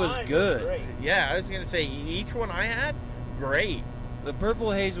 Haze Both of was mine were good. great. Yeah, I was gonna say each one I had, great. The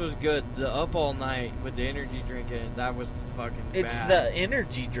Purple Haze was good. The Up All Night with the energy drink in it, that was fucking It's bad. the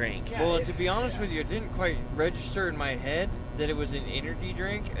energy drink. Yeah, Well, and it's- to be honest yeah. with you, it didn't quite register in my head that it was an energy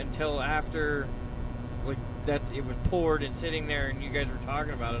drink until after, like, that it was poured and sitting there, and you guys were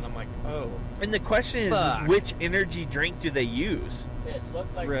talking about it. And I'm like, oh, And the question is Fuck. which energy drink do they use? It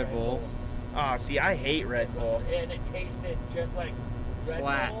looked like Red Bull. Ah, see, I hate Red Bull. And it tasted just like Red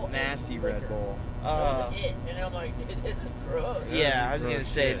flat, Bull and nasty Red liquor. Bull. That was it. And I'm like, this is gross. Yeah, I was Gross gonna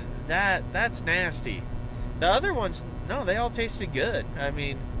say shit. that's nasty. The other ones, no, they all tasted good. I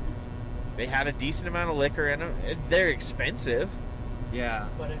mean, they had a decent amount of liquor in them. They're expensive. Yeah.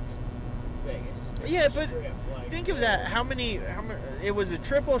 But it's Vegas. It's Yeah, the but strip, like, Think of that. How many? It was a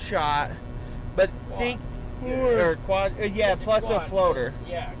triple shot, but think Quad. or quad. Yeah, It's plus a quad, floater. 'cause-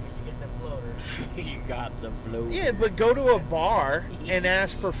 Yeah, because you get the floater. You got the float. Yeah, but go to a bar and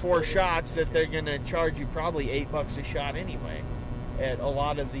ask for 4 shots that they're gonna charge you probably $8 a shot anyway. At a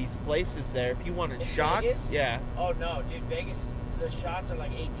lot of these places there, if you wanted In shots, Vegas? yeah, Oh no, dude! Vegas, the shots are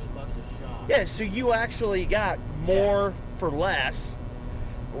like $18 a shot. yeah. So you actually got more for less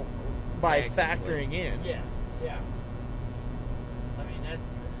by Technically. factoring in. Yeah, yeah. I mean that.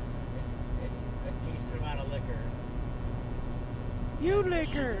 It's a decent amount of liquor. You Sugary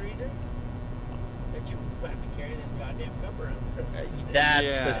drink. That you have to carry this goddamn cup around. That's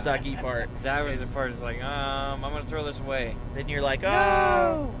Yeah. the sucky part. That was the part that's like, I'm gonna throw this away. Then you're like, oh,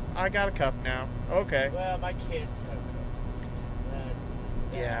 No! I got a cup now. Okay. Well, my kids have cups. That's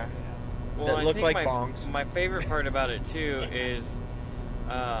Yeah. Well, That I look think like my, bongs. my favorite part about it too is,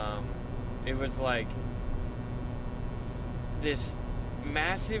 it was like this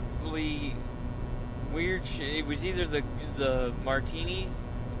massively weird. It was either the martini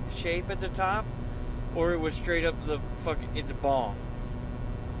shape at the top, or it was straight up the fucking. It's a bong.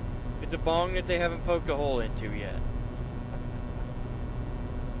 It's a bong that they haven't poked a hole into yet.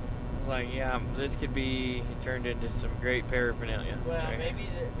 It's like, yeah, this could be turned into some great paraphernalia. Well, right?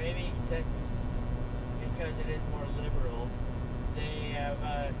 maybe since because it is more liberal, they have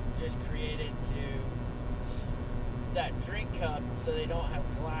just created that drink cup so they don't have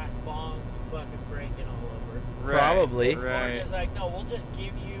glass bongs fucking breaking all over. Right, Probably. Or Right. just like, no, we'll just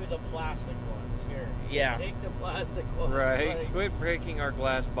give you the plastic ones here. Just Yeah. take the plastic ones. Right. Like, Quit breaking our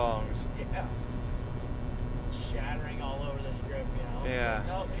glass bongs. yeah. Shattering all over the strip, you know. Yeah.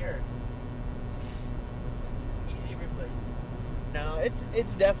 No, here. Easy replacement. No,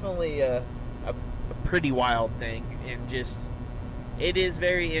 it's definitely a pretty wild thing, and just it is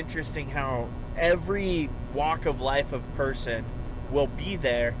very interesting how every walk of life of person will be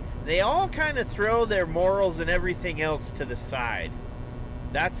there. They all kind of throw their morals and everything else to the side.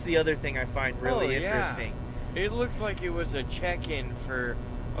 That's the other thing I find really interesting. It looked like it was a check-in for,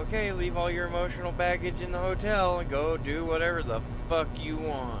 okay, leave all your emotional baggage in the hotel and go do whatever the fuck you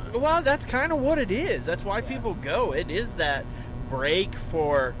want. Well, that's kind of what it is. That's why people go. It is that break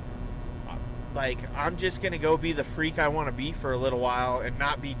for, like, I'm just going to go be the freak I want to be for a little while and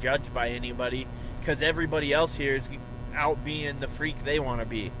not be judged by anybody because everybody else here is out being the freak they want to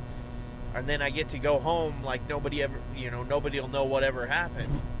be. And then I get to go home like nobody ever, nobody will know whatever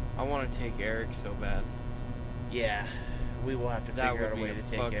happened. I want to take Eric so bad. Yeah, we will have to figure out a way to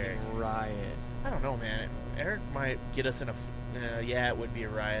take fucking Eric. riot. I don't know, man. Eric might get us in a. Yeah, it would be a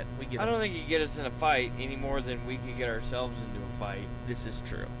riot. I don't think he'd get us in a fight any more than we could get ourselves into a fight. This is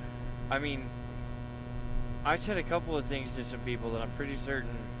true. I mean, I said a couple of things to some people that I'm pretty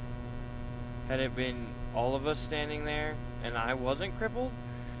certain, had it been all of us standing there and I wasn't crippled,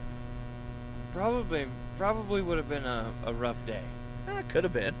 probably would have been a rough day. It could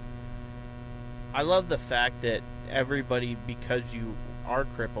have been. I love the fact that everybody, because you are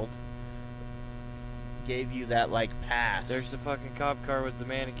crippled, gave you that, like, pass. There's the fucking cop car with the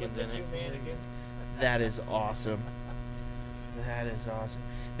mannequins in it. Two mannequins. That is awesome. That is awesome.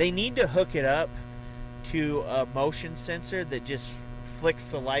 They need to hook it up to a motion sensor that just flicks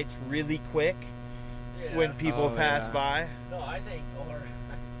the lights really quick when people pass by. No, I think, or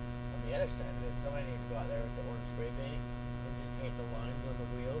on the other side of it, somebody needs to go out there with the orange spray paint and just paint the lines on the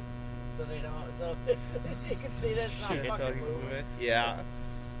wheels so they don't, so you can see that it's not fucking moving. Yeah,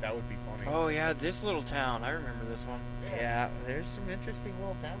 that would be funny. Oh yeah, this little town. I remember this one. Yeah, there's some interesting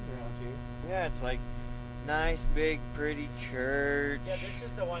little towns around here. Yeah, it's like nice, big, pretty church. Yeah, this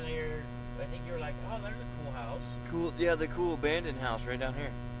is the one here. I think you were like, oh, there's a cool house. Cool. Yeah, the cool abandoned house right down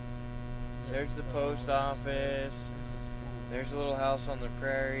here. Yeah, There's the post office. There's a little house on the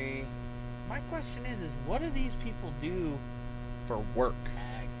prairie. My question is what do these people do for work?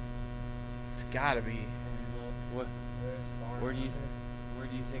 Ag. It's gotta be. What? Where do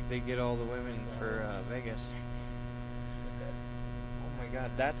you think they get all the women for Vegas? Oh my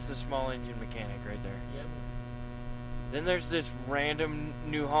God, that's the small engine mechanic right there. Yep. Then there's this random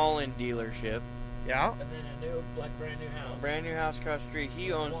New Holland dealership. Yeah. And then a new, like, brand new house. Brand new house across the street.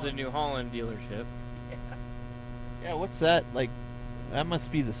 He owns the New Holland dealership. Yeah, what's that? Like, that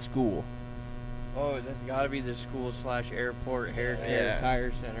must be the school. Oh, that's got to be the school / airport hair care Yeah.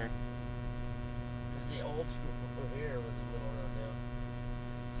 tire center. Because the old school over here was a little rundown.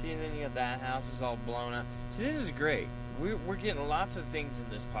 See, and then you got that house is all blown up. See, this is great. We're getting lots of things in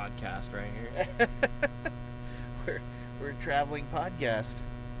this podcast right here. We're a traveling podcast.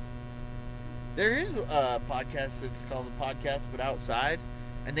 There is a podcast that's called The Podcast, but outside.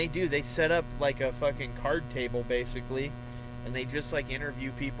 And they set up like a fucking card table, basically. And they just, like,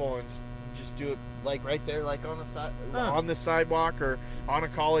 interview people and just do it, like, right there, like, on the sidewalk or on a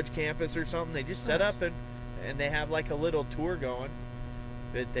college campus or something. They just set up and they have, like, a little tour going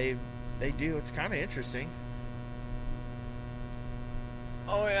that they do. It's kind of interesting.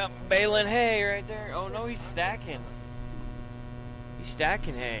 Oh, yeah. Baling hay right there. Oh, no, he's stacking. He's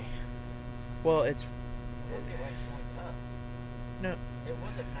stacking hay. Well, it's... Okay, why it's going up? No. It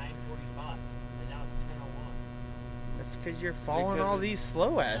was at 9:45, and now it's 10:01. That's because you're following Because all it- these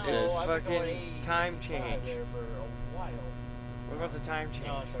slow asses. It's I've been going fucking 80, time 85 change. there for a while. What about the time change?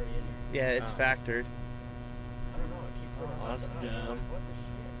 No, it's already in here. Yeah, it's Oh. factored. I don't know. It keeps going Oh, up that's and up. dumb. What the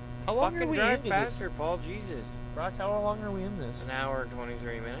shit? How long Fucking are we drive into faster, Paul. Jesus. this? Brock, how long are we in this? An hour and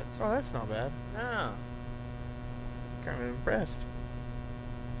 23 minutes. Oh, that's not bad. No. Kind of impressed.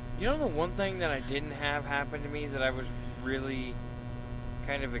 You know the one thing that I didn't have happen to me that I was really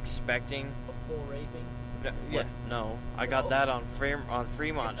kind of expecting? A full raping? No, Yeah. no, I got that on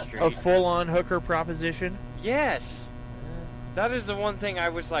Fremont Street. A full-on hooker proposition? Yes, that is the one thing I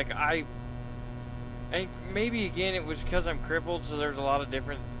was like, and maybe again it was because I'm crippled, so there's a lot of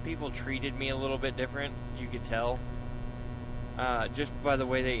different people treated me a little bit different. You could tell, just by the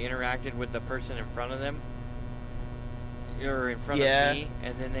way they interacted with the person in front of them, or in front of me,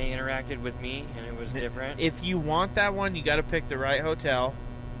 and then they interacted with me, and it was different. If you want that one, you got to pick the right hotel.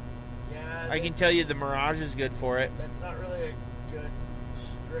 Yeah. I can tell you the Mirage is good for it. That's not really a good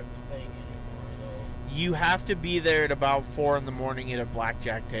stripped thing anymore, though. You have to be there at about 4 in the morning at a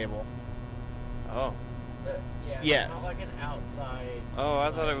blackjack table. Oh. Yeah. It's not like an outside. Oh, I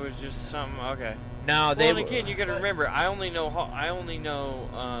thought it was just some. Okay. Now Well, and again, you got to remember, I only know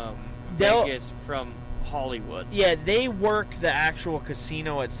They'll- Vegas from Hollywood. Yeah, they work the actual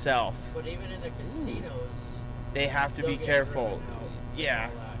casino itself. But even in the casinos, They have to they'll be get careful. driven out and Yeah.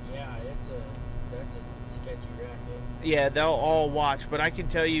 all that. Yeah, that's a sketchy racket. Yeah, they'll all watch, but I can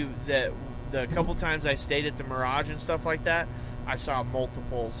tell you that the couple times I stayed at the Mirage and stuff like that, I saw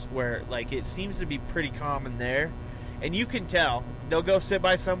multiples where, like, it seems to be pretty common there. And you can tell. They'll go sit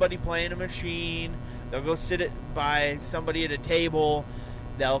by somebody playing a machine. They'll go by somebody at a table.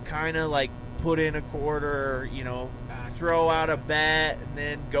 They'll kind of, like, put in a quarter, you know, throw out a bet, and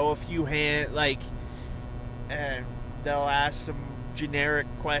then go a few and they'll ask some generic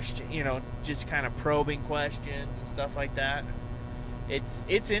question, you know, just kind of probing questions and stuff like that.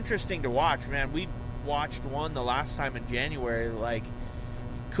 It's interesting to watch, man. We watched one the last time in January, like,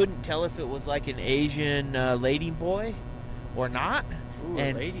 couldn't tell if it was like an Asian lady boy or not. Ooh,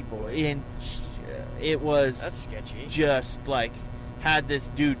 and, a lady boy. And it was That's sketchy. just like had this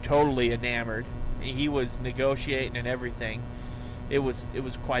dude totally enamored. He was negotiating and everything. It was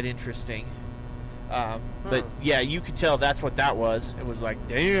quite interesting. But yeah, you could tell that's what that was. It was like,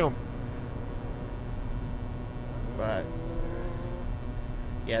 damn. But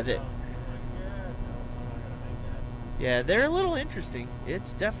yeah, yeah, they're a little interesting.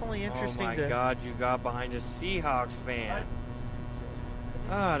 It's definitely interesting. Oh my God, you got behind a Seahawks fan.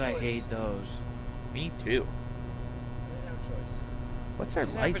 God, I hate those. Me too. They didn't have a choice. What's our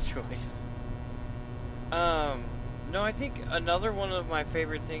Didn't have a license? choice. No, I think another one of my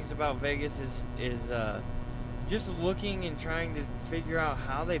favorite things about Vegas is just looking and trying to figure out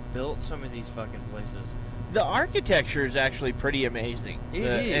how they built some of these fucking places. The architecture is actually pretty amazing. It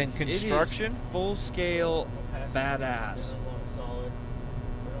is. And construction. It is full scale, Solid. badass. I don't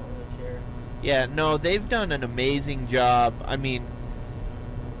really care. Yeah, no, they've done an amazing job. I mean,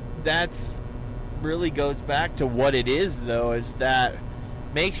 that's really goes back to what it is, though, is that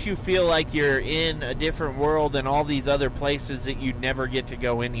makes you feel like you're in a different world than all these other places that you'd never get to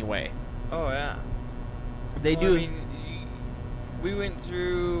go anyway. Oh yeah. They Well, do. I mean, we went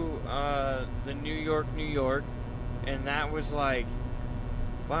through the New York, and that was like,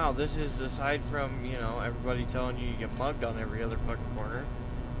 wow, this is, aside from, you know, everybody telling you get mugged on every other fucking corner,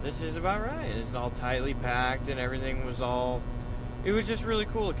 this is about right. It's all tightly packed and everything was all, it was just really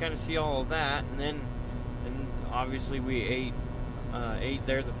cool to kind of see all of that. And obviously we ate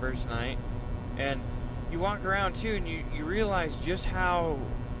there the first night, and you walk around too and you realize just how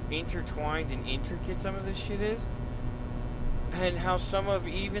intertwined and intricate some of this shit is, and how some of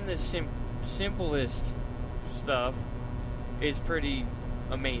even the simplest stuff is pretty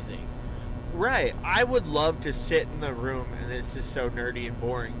amazing. Right. I would love to sit in the room, and this is so nerdy and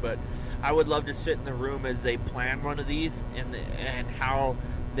boring, but I would love to sit in the room as they plan one of these and how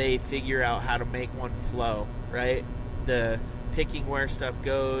they figure out how to make one flow, right? The picking where stuff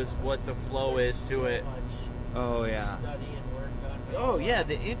goes, what the flow is to So it. much Oh yeah. study and work done. Oh yeah,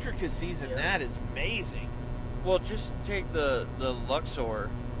 the intricacies in that is amazing. Well, just take the Luxor.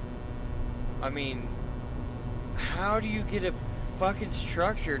 I mean, how do you get a fucking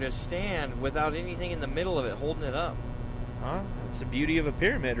structure to stand without anything in the middle of it holding it up? Huh? That's the beauty of a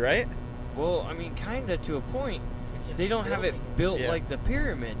pyramid, right? Well, I mean, kinda to a point. It's just They don't have it building. built Yeah. like the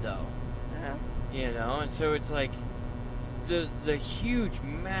pyramid, though. Yeah. You know, and so it's like the huge,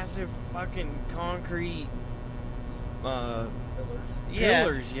 massive fucking concrete Pillars. Yeah.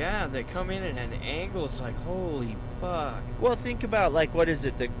 pillars, yeah, that come in at an angle. It's like, holy fuck. Well, think about, like, what is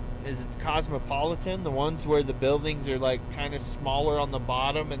it? Is it Cosmopolitan? The ones where the buildings are like kind of smaller on the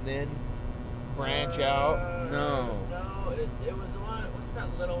bottom and then branch out, No. No, it was the one. What's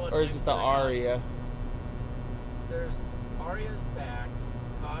that little one? or is next it to the house? Aria? There's Aria's back.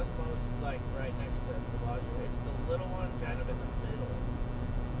 Cosmos like right next to Bellagio. It's the little one, kind of in the middle.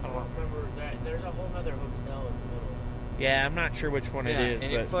 I don't remember that. There's a whole other hotel in the middle. Yeah, I'm not sure which one Yeah, it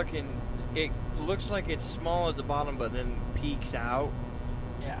is, and but it looks like it's small at the bottom, but then peaks out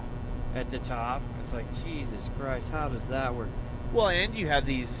Yeah. at the top. It's like, Jesus Christ, how does that work? well, and you have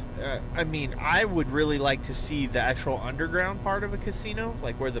these. I mean, I would really like to see the actual underground part of a casino,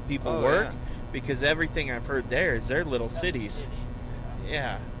 like where the people Oh, work, yeah. because everything I've heard there is their little That's a cities. city.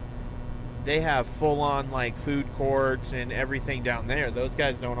 Yeah. They have full on like food courts and everything down there. Those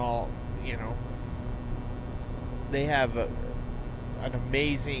guys don't all, you know. They have an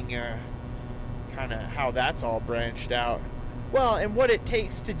amazing kind of how that's all branched out. Well, and what it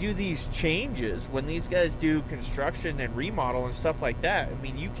takes to do these changes when these guys do construction and remodel and stuff like that. I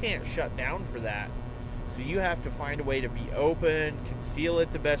mean, you can't shut down for that. So you have to find a way to be open, conceal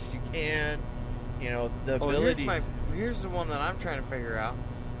it the best you can. You know, the ability. Here's the one that I'm trying to figure out.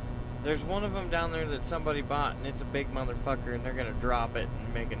 There's one of them down there that somebody bought, and it's a big motherfucker, and they're gonna drop it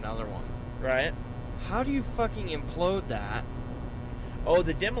and make another one. Right? How do you fucking implode that? Oh,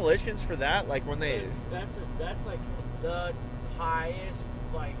 the demolitions for that, like when they. That's like the highest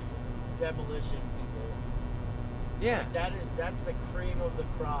like demolition people Yeah. That's the cream of the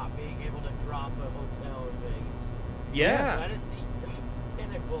crop, being able to drop a hotel in Vegas. Yeah. That is the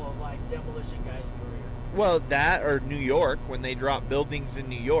pinnacle of like demolition guy's career. Well, that or New York when they drop buildings in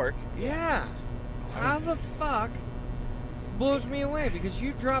New York. Yeah. How the fuck blows me away because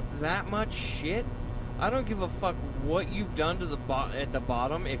you drop that much shit. I don't give a fuck what you've done to the at the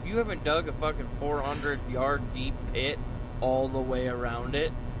bottom. If you haven't dug a fucking 400-yard deep pit all the way around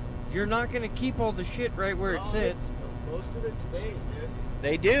it, you're not gonna keep all the shit right where it sits. Most of it stays, dude.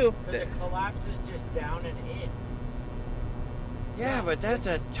 They do. Because it collapses just down and in. Yeah, but that's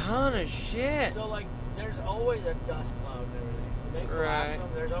a ton of shit. So like, there's always a dust cloud and everything. When they collapse Right. them,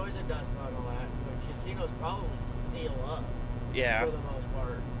 there's always a dust cloud and all that. But casinos probably seal up Yeah. for the most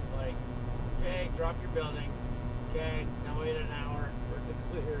part. Like, okay, drop your building. Okay, now wait an hour for it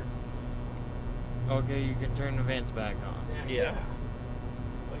to clear. Okay, you can turn the vents back on. Yeah.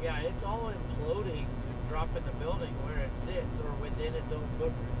 But yeah, it's all imploding and dropping the building where it sits or within its own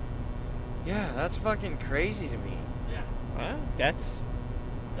footprint. Yeah, that's fucking crazy to me. Yeah. Well, that's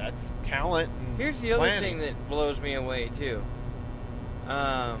talent. And Here's the other planning. thing that blows me away too.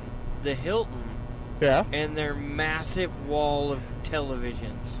 The Hilton Yeah. and their massive wall of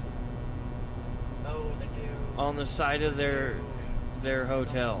televisions Oh, they do. on the side of their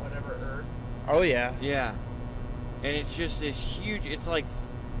hotel. Whatever Earth. Oh yeah. Yeah. And it's just this huge, it's like,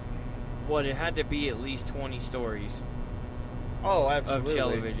 what, it had to be at least 20 stories Oh, of absolutely.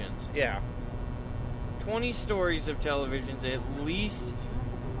 televisions. Yeah. 20 stories of televisions at least.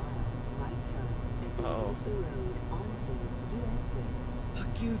 Oh.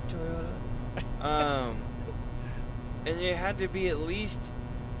 Fuck you, Toyota. And it had to be at least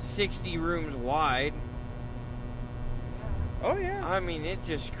 60 rooms wide. Oh yeah. I mean, it's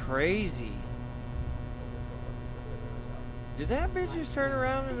just crazy. Did that bitch just turn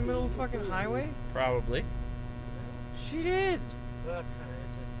around in the middle of the fucking highway? Probably. She did. Well, kind of,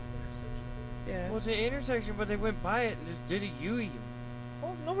 it's an intersection. Yeah. Well, it's an intersection, but they went by it and just did a U-E.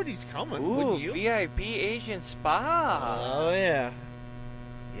 Well, nobody's coming. Ooh, Wouldn't you? VIP Asian spa. Oh yeah.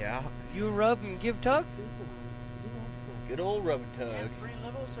 Yeah. You rub and give tug? Good old rub and And tug. free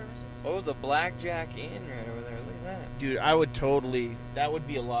limo services. Oh, the Blackjack Inn right over there. Look at that. Dude, I would totally. That would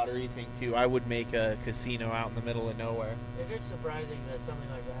be a lottery thing too. I would make a casino out in the middle of nowhere. It is surprising that something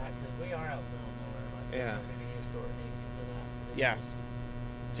like that, because we are out in the middle of nowhere. Like, there's Yeah. no convenience store or anything to that. It Yeah. Just,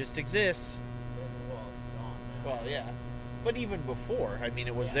 Just exists. well, it's gone now. Well, yeah. But even before, I mean,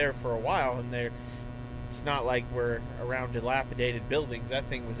 it was Yeah. there for a while, and there. It's not like we're around dilapidated buildings. That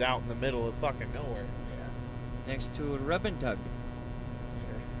thing was out in the middle of fucking nowhere. Yeah. Next to a rub and tug.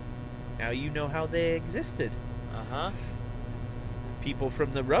 Now you know how they existed. Uh-huh. People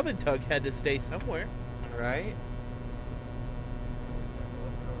from the rub and tug had to stay somewhere. Right?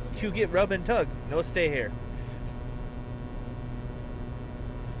 You get rub and tug. No stay here.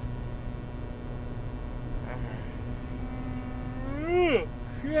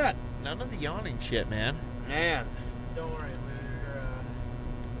 Shit. None of the yawning shit, man. Man. Don't worry,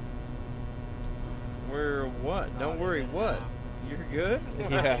 We're what? Not Don't worry, even what? half. You're good? we're Yeah.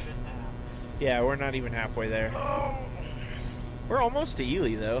 not even half. Yeah, we're not even halfway there. We're almost to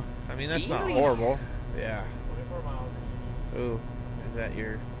Ely, though. I mean, that's not Ely? horrible. Yeah. 24 miles. Ooh, is that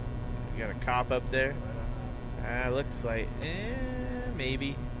your? You got a cop up there? Right on Looks like.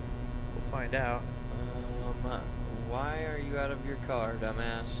 Maybe. We'll find out. Why are you out of your car,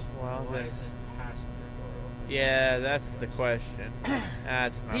 dumbass? Well, Why then. is his passenger door open? Yeah, that's the question.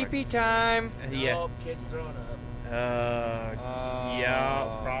 That's not. Pee-pee time. Yeah. Nope, kid's throwing up.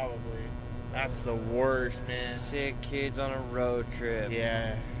 Yeah, probably. That's the worst, man. Sick kids on a road trip.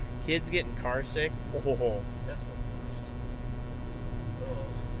 Yeah. Kids getting car sick. Oh, That's the worst. Oh.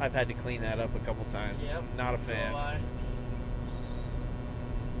 I've had to clean that up a couple times. Yep. Not a So fan. am I.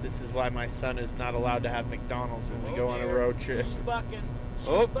 This is why my son is not allowed to have McDonald's when we Oh, go on a dear. road trip. She's bucking. She's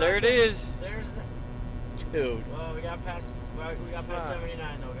Oh, there it bucking. is. There's the. Dude. Well, we got past. We got past Fuck.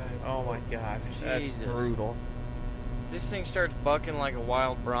 79 though, guys. Oh my god. That's Jesus. brutal. This thing starts bucking like a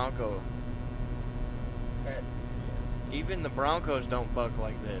wild bronco. Okay. Even the Broncos don't buck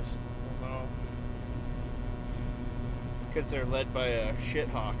like this. No. It's because they're led by a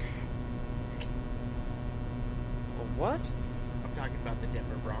shithawk. What? I'm talking about the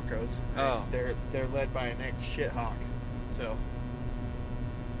Denver Broncos. Oh. They're led by an ex-shithawk. So.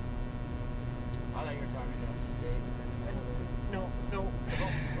 I thought you were talking about just Dave. No.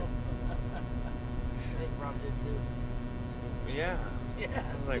 I think Rob did too. Yeah. Yeah.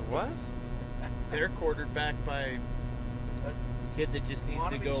 I was like, what? They're quartered back by a kid that just needs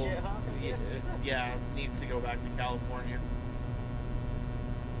to Wannabe go. shithawk, I Yeah, guess. yeah, needs to go back to California.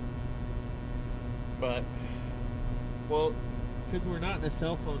 But Well, because we're not in a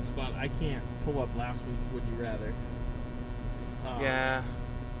cell phone spot, I can't pull up last week's Would You Rather. Yeah.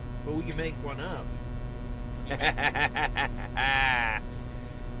 But we can make one up.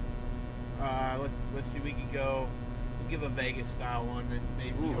 Let's see. We could go. We'll give a Vegas style one, and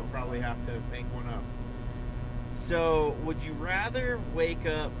maybe you'll probably have to make one up. So, would you rather wake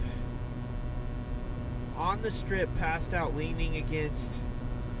up on the strip, passed out, leaning against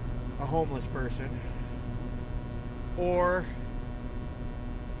a homeless person, or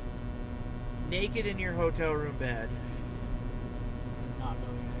naked in your hotel room bed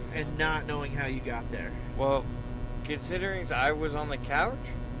not knowing how you got there? Well, considering I was on the couch,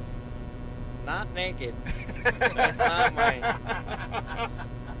 not naked. That's not my.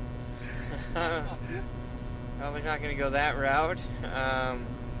 Probably not going to go that route. I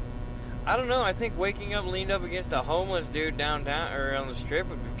don't know. I think waking up leaned up against a homeless dude downtown or on the strip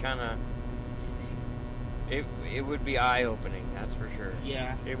would be kind of. It would be eye-opening, that's for sure.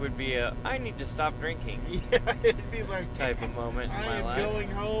 Yeah. It would be a I need to stop drinking. Yeah, it'd be like type of moment in my life. I am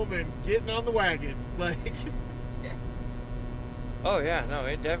going home and getting on the wagon, like. Yeah. Oh yeah, no,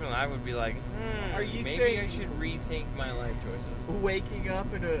 it definitely. I would be like, Are you maybe saying I should rethink my life choices. Waking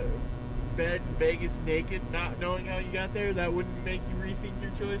up in a bed in Vegas naked, not knowing how you got there, that wouldn't make you rethink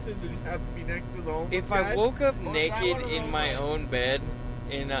your choices and have to be next to the homeless If guy? I woke up naked in my own bed,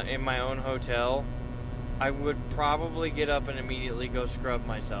 in my own hotel, I would probably get up and immediately go scrub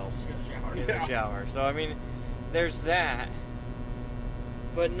myself in the shower. So I mean, there's that.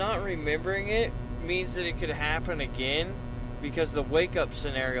 But not remembering it means that it could happen again, because the wake up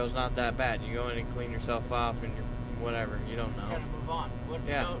scenario is not that bad. You go in and clean yourself off and you're whatever. You don't know. Kind of move on. What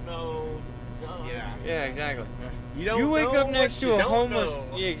you don't know. Yeah, exactly. You wake up next to a homeless.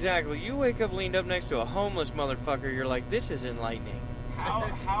 Know. Yeah, exactly. You wake up leaned up next to a homeless motherfucker. You're like, this is enlightening.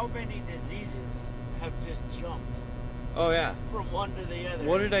 How many diseases have just jumped? Oh yeah. From one to the other.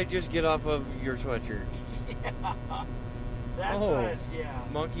 What did I just get off of your sweatshirt? Yeah. That's what, yeah.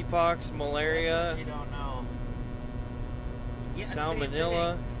 Monkeypox, malaria. You don't know. Yeah,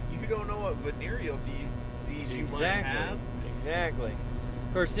 Salmonella. You don't know what venereal disease you might have. Exactly.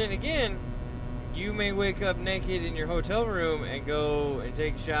 Of course, then again, you may wake up naked in your hotel room and go and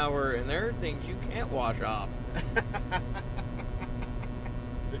take a shower, and there are things you can't wash off.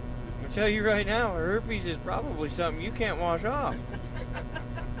 I'll tell you right now, herpes is probably something you can't wash off.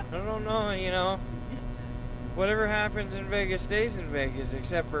 I don't know, you know. Whatever happens in Vegas stays in Vegas,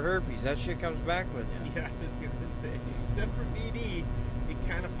 except for herpes. That shit comes back with you. Yeah, I was going to say. Except for VD, it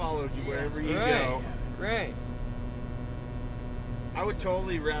kind of follows you wherever you go. Yeah. Right. I would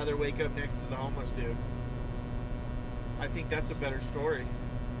totally rather wake up next to the homeless dude. I think that's a better story.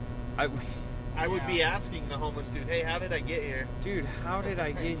 I would be asking the homeless dude, hey, how did I get here? Dude, how did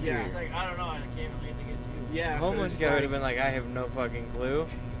I get here? He's like, I don't know, I can't believe to get to you. Yeah. Homeless guy would have been like, I have no fucking clue.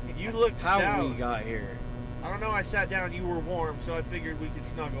 You looked how stout. we got here. I don't know, I sat down, you were warm, so I figured we could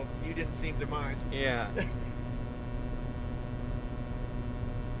snuggle. You didn't seem to mind. Yeah.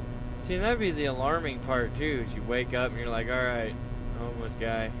 See, that'd be the alarming part, too, is you wake up and you're like, alright, homeless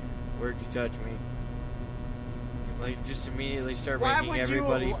guy, where'd you touch me? Like, just immediately start making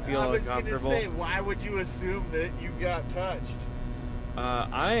everybody feel uncomfortable. I was going to say, why would you assume that you got touched?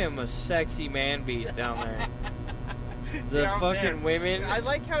 I am a sexy man beast down there. The fucking women. I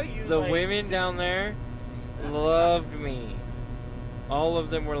like how you. The women down there loved me. All of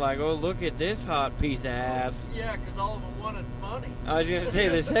them were like, "Oh, look at this hot piece of ass." Yeah, because all of them wanted money. I was gonna say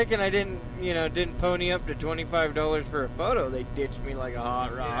the second I didn't pony up to $25 for a photo, they ditched me like a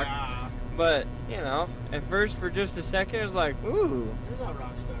hot rock. Yeah. But at first for just a second, it was like, "Ooh, there's no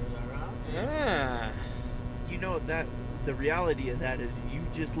rock stars around." Yeah. You know that the reality of that is you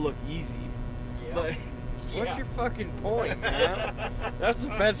just look easy. Yeah. But what's your fucking point, man? That's the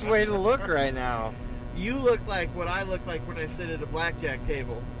best way to look right now. You look like what I look like when I sit at a blackjack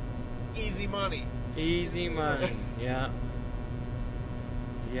table. Easy money. Easy money. Yeah.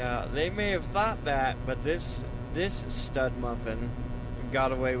 Yeah, they may have thought that, but this stud muffin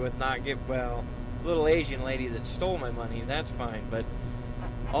got away with little Asian lady that stole my money, that's fine, but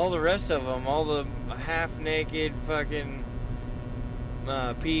all the rest of them, all the half-naked fucking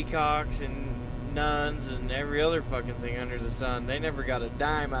peacocks and nuns and every other fucking thing under the sun, they never got a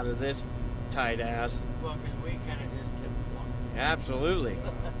dime out of this tight ass. Well, because we kind of just kept walking. Absolutely.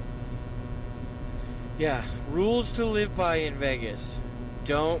 Yeah, rules to live by in Vegas.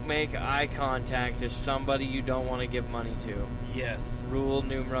 Don't make eye contact to somebody you don't want to give money to. Yes. Rule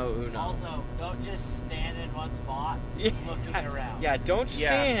numero uno. Also, don't just stand in one spot looking around. Yeah, don't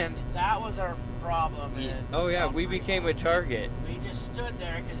stand. That was our problem. Oh, yeah, we became a target. We just stood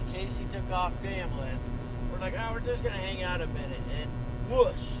there because Casey took off gambling. We're like, oh, we're just gonna hang out a minute, and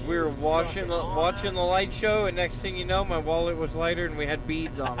whoosh. We were it was watching the fucking watching on the light show, and next thing you know, my wallet was lighter, and we had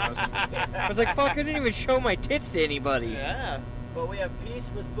beads on us. I was like, "Fuck! I didn't even show my tits to anybody." Yeah. But we have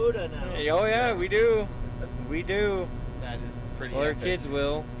peace with Buddha now. Oh yeah, we do. We do. That is pretty Well, our epic. kids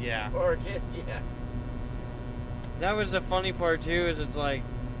will. Yeah. Or kids, yeah. That was the funny part too. Is it's like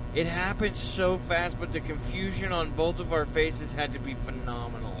it happened so fast, but the confusion on both of our faces had to be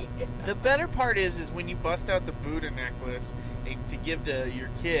phenomenal. The better part is when you bust out the Buddha necklace to give to your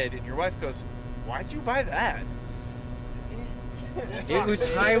kid, and your wife goes, "Why'd you buy that?" It was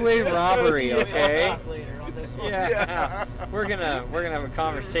highway robbery, We'll okay? talk later on this one. Yeah, we're gonna have a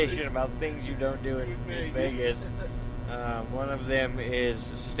conversation about things you don't do in Vegas. One of them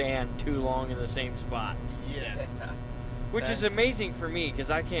is stand too long in the same spot, Yes. which is amazing for me because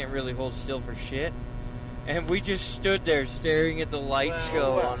I can't really hold still for shit. And we just stood there staring at the light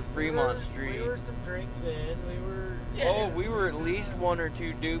show on Fremont Street. We were some drinks in. We were. Oh, we were at least one or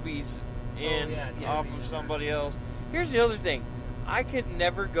two doobies in off of somebody else. Here's the other thing. I could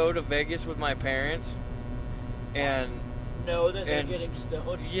never go to Vegas with my parents and know that they're and- getting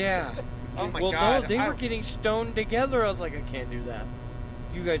stoned. yeah. Oh my well, God, no, they I- were getting stoned together. I was like, I can't do that.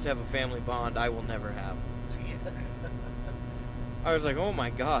 You guys have a family bond I will never have. I was like, oh my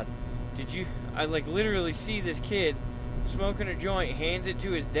God. Did you... I like literally see this kid smoking a joint, hands it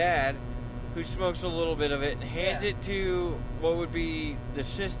to his dad, who smokes a little bit of it, and hands it to what would be the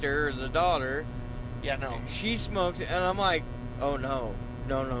sister or the daughter. Yeah, no. She smokes it, and I'm like, oh no.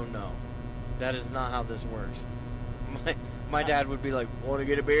 No. That is not how this works. My dad would be like, want to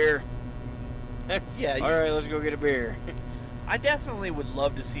get a beer? Yeah. All right, let's go get a beer. I definitely would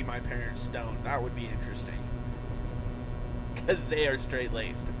love to see my parents stoned. That would be interesting. Because they are straight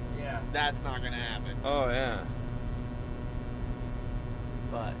laced. Yeah. That's not going to happen. Oh yeah.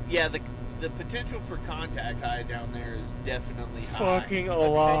 But yeah, the potential for contact high down there is definitely high. Fucking a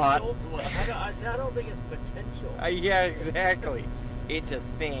lot. Potential? I don't think it's potential. Yeah, exactly. It's a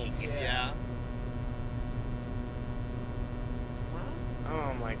thing. Yeah.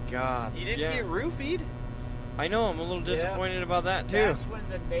 Oh my God. You didn't yeah. get roofied? I know. I'm a little disappointed about that too. That's when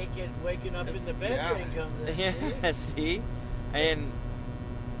the naked waking up in the bed Yeah. thing comes in. Yeah. See, and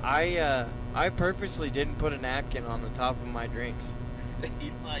I purposely didn't put a napkin on the top of my drinks.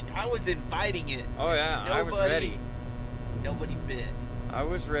 Like, I was inviting it. Oh yeah, I was Nobody- ready. Nobody bit. I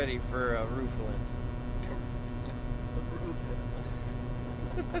was ready for a roofland.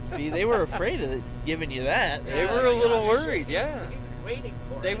 See, they were afraid of giving you that. They Yeah, were a little gosh, worried, yeah. He's waiting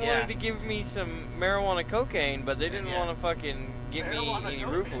for They it. wanted to give me some marijuana cocaine, but they didn't Yeah. want to fucking give me Marijuana any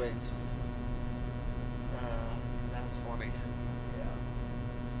cocaine. rooflands. That's funny. Yeah.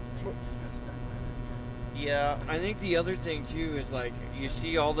 I think we just got stuck by this Yeah. I think the other thing too is like you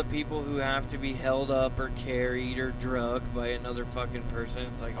see all the people who have to be held up or carried or drugged by another fucking person.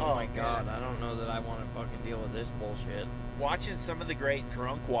 It's like, oh, Oh, my God, man. I don't know that I want to fucking deal with this bullshit. Watching some of the great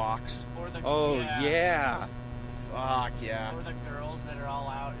drunk walks. Or the, Oh yeah. Fuck yeah. Or the girls that are all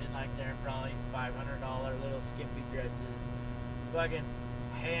out in like their probably $500 little skimpy dresses, fucking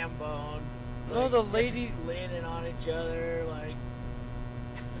ham bone. No, like, the just lady- leaning on each other, like.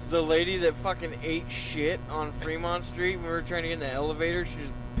 The lady that fucking ate shit on Fremont Street when we were trying to get in the elevator, she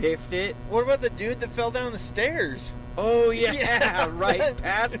just biffed it. What about the dude that fell down the stairs? Oh yeah, Yeah. right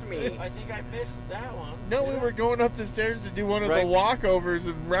past me. I think I missed that one. No, we were going up the stairs to do one of Right. the walkovers,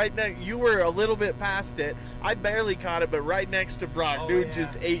 and right next, you were a little bit past it. I barely caught it, but right next to Brock, Oh, dude yeah.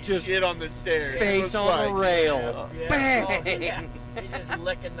 just ate Just shit on the stairs. It Face was on like- the rail. Yeah. Bang! Oh, yeah. He's just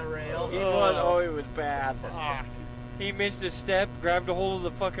licking the rail. He was, oh, it was bad. Fuck. He missed a step, grabbed a hold of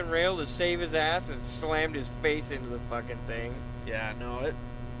the fucking rail to save his ass, and slammed his face into the fucking thing. Yeah, no,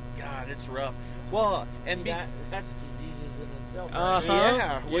 God, it's rough. Well, and See, be, that's diseases in itself. Uh-huh.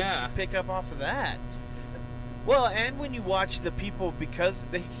 yeah, what Yeah. did you pick up off of that? Well, and when you watch the people, because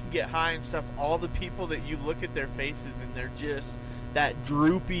they can get high and stuff, all the people that you look at their faces and they're just that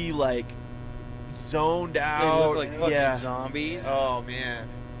droopy, like, zoned They out. look like fucking yeah. zombies. Oh man,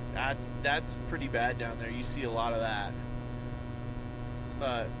 that's pretty bad down there. You see a lot of that.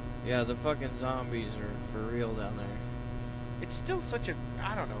 But Yeah, the fucking zombies are for real down there. it's still such a,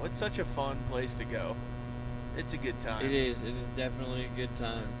 I don't know, it's such a fun place to go. It's a good time. It is definitely a good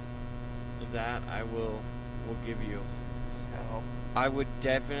time. That I will give you. Oh. I would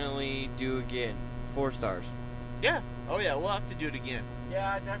definitely do again. 4 stars. Yeah. Oh yeah, we'll have to do it again.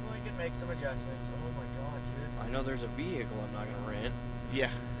 Yeah, I definitely can make some adjustments. Oh my god, dude. I know there's a vehicle I'm not gonna rent. Yeah.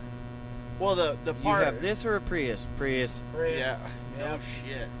 Well, the You part. have this or a Prius? Prius. Chris, Yeah. No Yeah.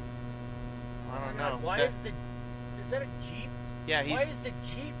 shit. I don't know. Why That- is that a Jeep? Yeah, Why he's is the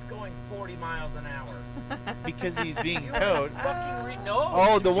Jeep going 40 miles an hour? because he's being You towed. fucking no.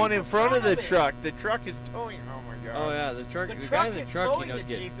 Oh, the one Jeep in front of the it. truck. The truck is towing. Oh my god. Oh yeah, the truck. The The, truck guy in the that's truck, you towing know, the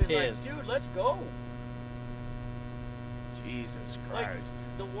get Jeep pissed. is like, dude, let's go. Jesus Like, Christ.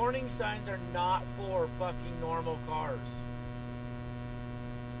 the warning signs are not for fucking normal cars.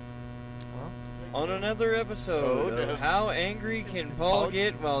 On another episode Oh, no. of How Angry Can Paul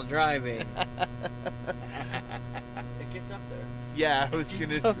Get While Driving? It gets up there. Yeah, I was He's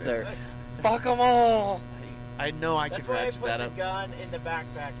gonna up say. there. Fuck them all! I know I That's can why I ratchet put that the up. gun in the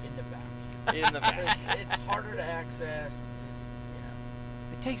backpack in the back. In the back. It's harder to access. Just,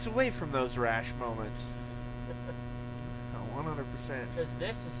 It takes away from those rash moments. Oh, 100%. Because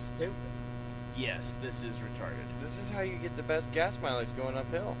this is stupid. Yes, this is retarded. This is how you get the best gas mileage going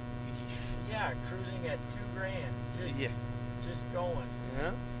uphill. Yeah, cruising at $2,000. Yeah, Just going.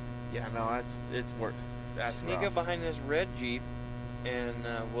 Yeah? yeah, no, it's work. That's Sneak rough. up behind this red Jeep and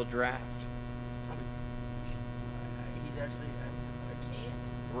we'll draft. He's actually. I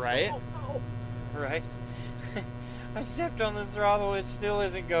can't. Right? Oh, no. Right? I stepped on the throttle, it still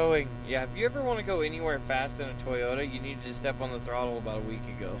isn't going. Yeah, if you ever want to go anywhere fast in a Toyota, you need to step on the throttle about a week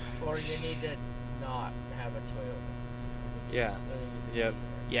ago. Or you need to not have a Toyota. Yeah. Yep.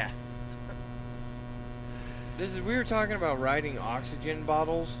 Yeah. We were talking about riding oxygen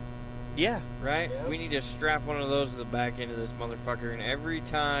bottles, Yeah. right? Yep. We need to strap one of those to the back end of this motherfucker, and every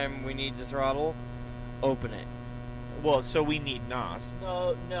time we need the throttle, open it. Well, so we need NOS.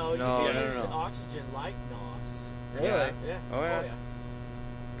 No, No, you can no, use no. oxygen like NOS. Really? Yeah. Oh, yeah.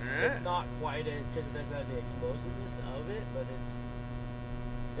 It's not quite it because it doesn't have the explosiveness of it, but it's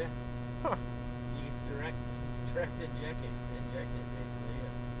Huh. you can direct inject it basically.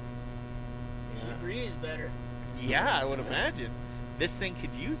 Yeah. She Yeah. breathes better. Yeah, I would imagine. This thing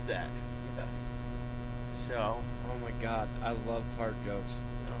could use that. Yeah. So, Oh my god, I love fart jokes.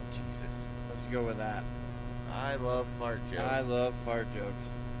 oh Jesus. Let's go with that. I love fart jokes. I love fart jokes.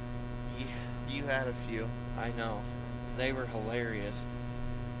 Yeah, you had a few. I know. They were hilarious.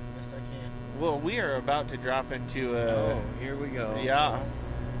 Yes, I can. Well, we are about to drop into Oh, here we go.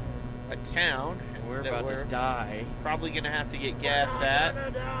 a town. And we're that about we're to die. probably gonna have to get gas at.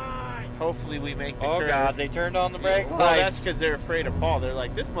 Gonna die. Hopefully, we make the Oh curve. god, they turned on the brake Well, lights. that's because they're afraid of Paul. They're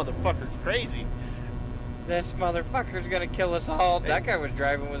like, this motherfucker's crazy. This motherfucker's gonna kill us all. That guy was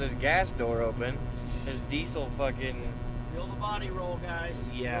driving with his gas door open. His diesel fucking... Feel the body roll, guys.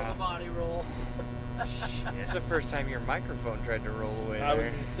 Yeah. Feel the body roll. It's the first time your microphone tried to roll away I was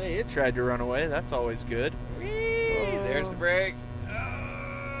there. gonna say it tried to run away. That's always good. Whee! There's the brakes.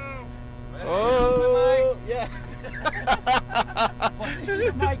 Oh! Oh, yeah. Why is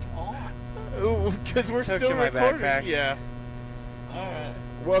your mic on? Because we're Took still to my recording. backpack. Yeah. All right.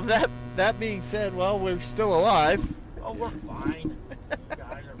 Well, that being said, well, we're still alive. Oh, we're fine. You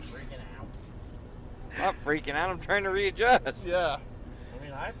guys are freaking out. I'm not freaking out. I'm trying to readjust. Yeah. I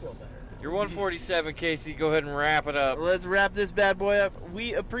mean, I feel better. You're 147, Casey. Go ahead and wrap it up. Let's wrap this bad boy up.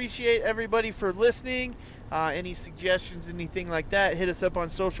 We appreciate everybody for listening. Any suggestions, anything like that, hit us up on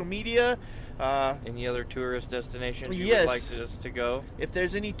social media. Any other tourist destinations you Yes. would like us to go? If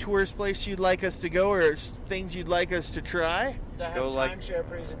there's any tourist place you'd like us to go or things you'd like us to try, To have Go like- timeshare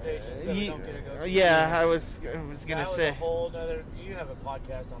presentations that we don't get to go to. yeah, I was gonna That was say, a whole nother. You have a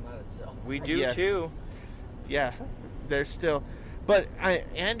podcast on that itself. We do Yes. too. yeah, there's still, but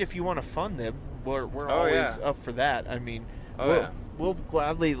and if you want to fund them, we're Oh, always yeah. up for that. I mean, Oh, we'll, yeah. we'll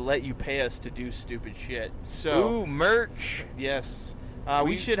gladly let you pay us to do stupid shit. So Ooh, merch. yes,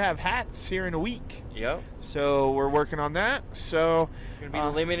 we We- should have hats here in a week. Yep. So we're working on that. So Gonna be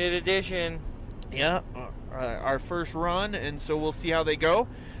limited edition. yeah, our first run, and so we'll see how they go.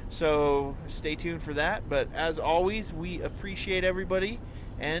 So stay tuned for that. But as always, we appreciate everybody,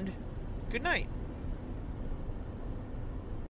 and good night.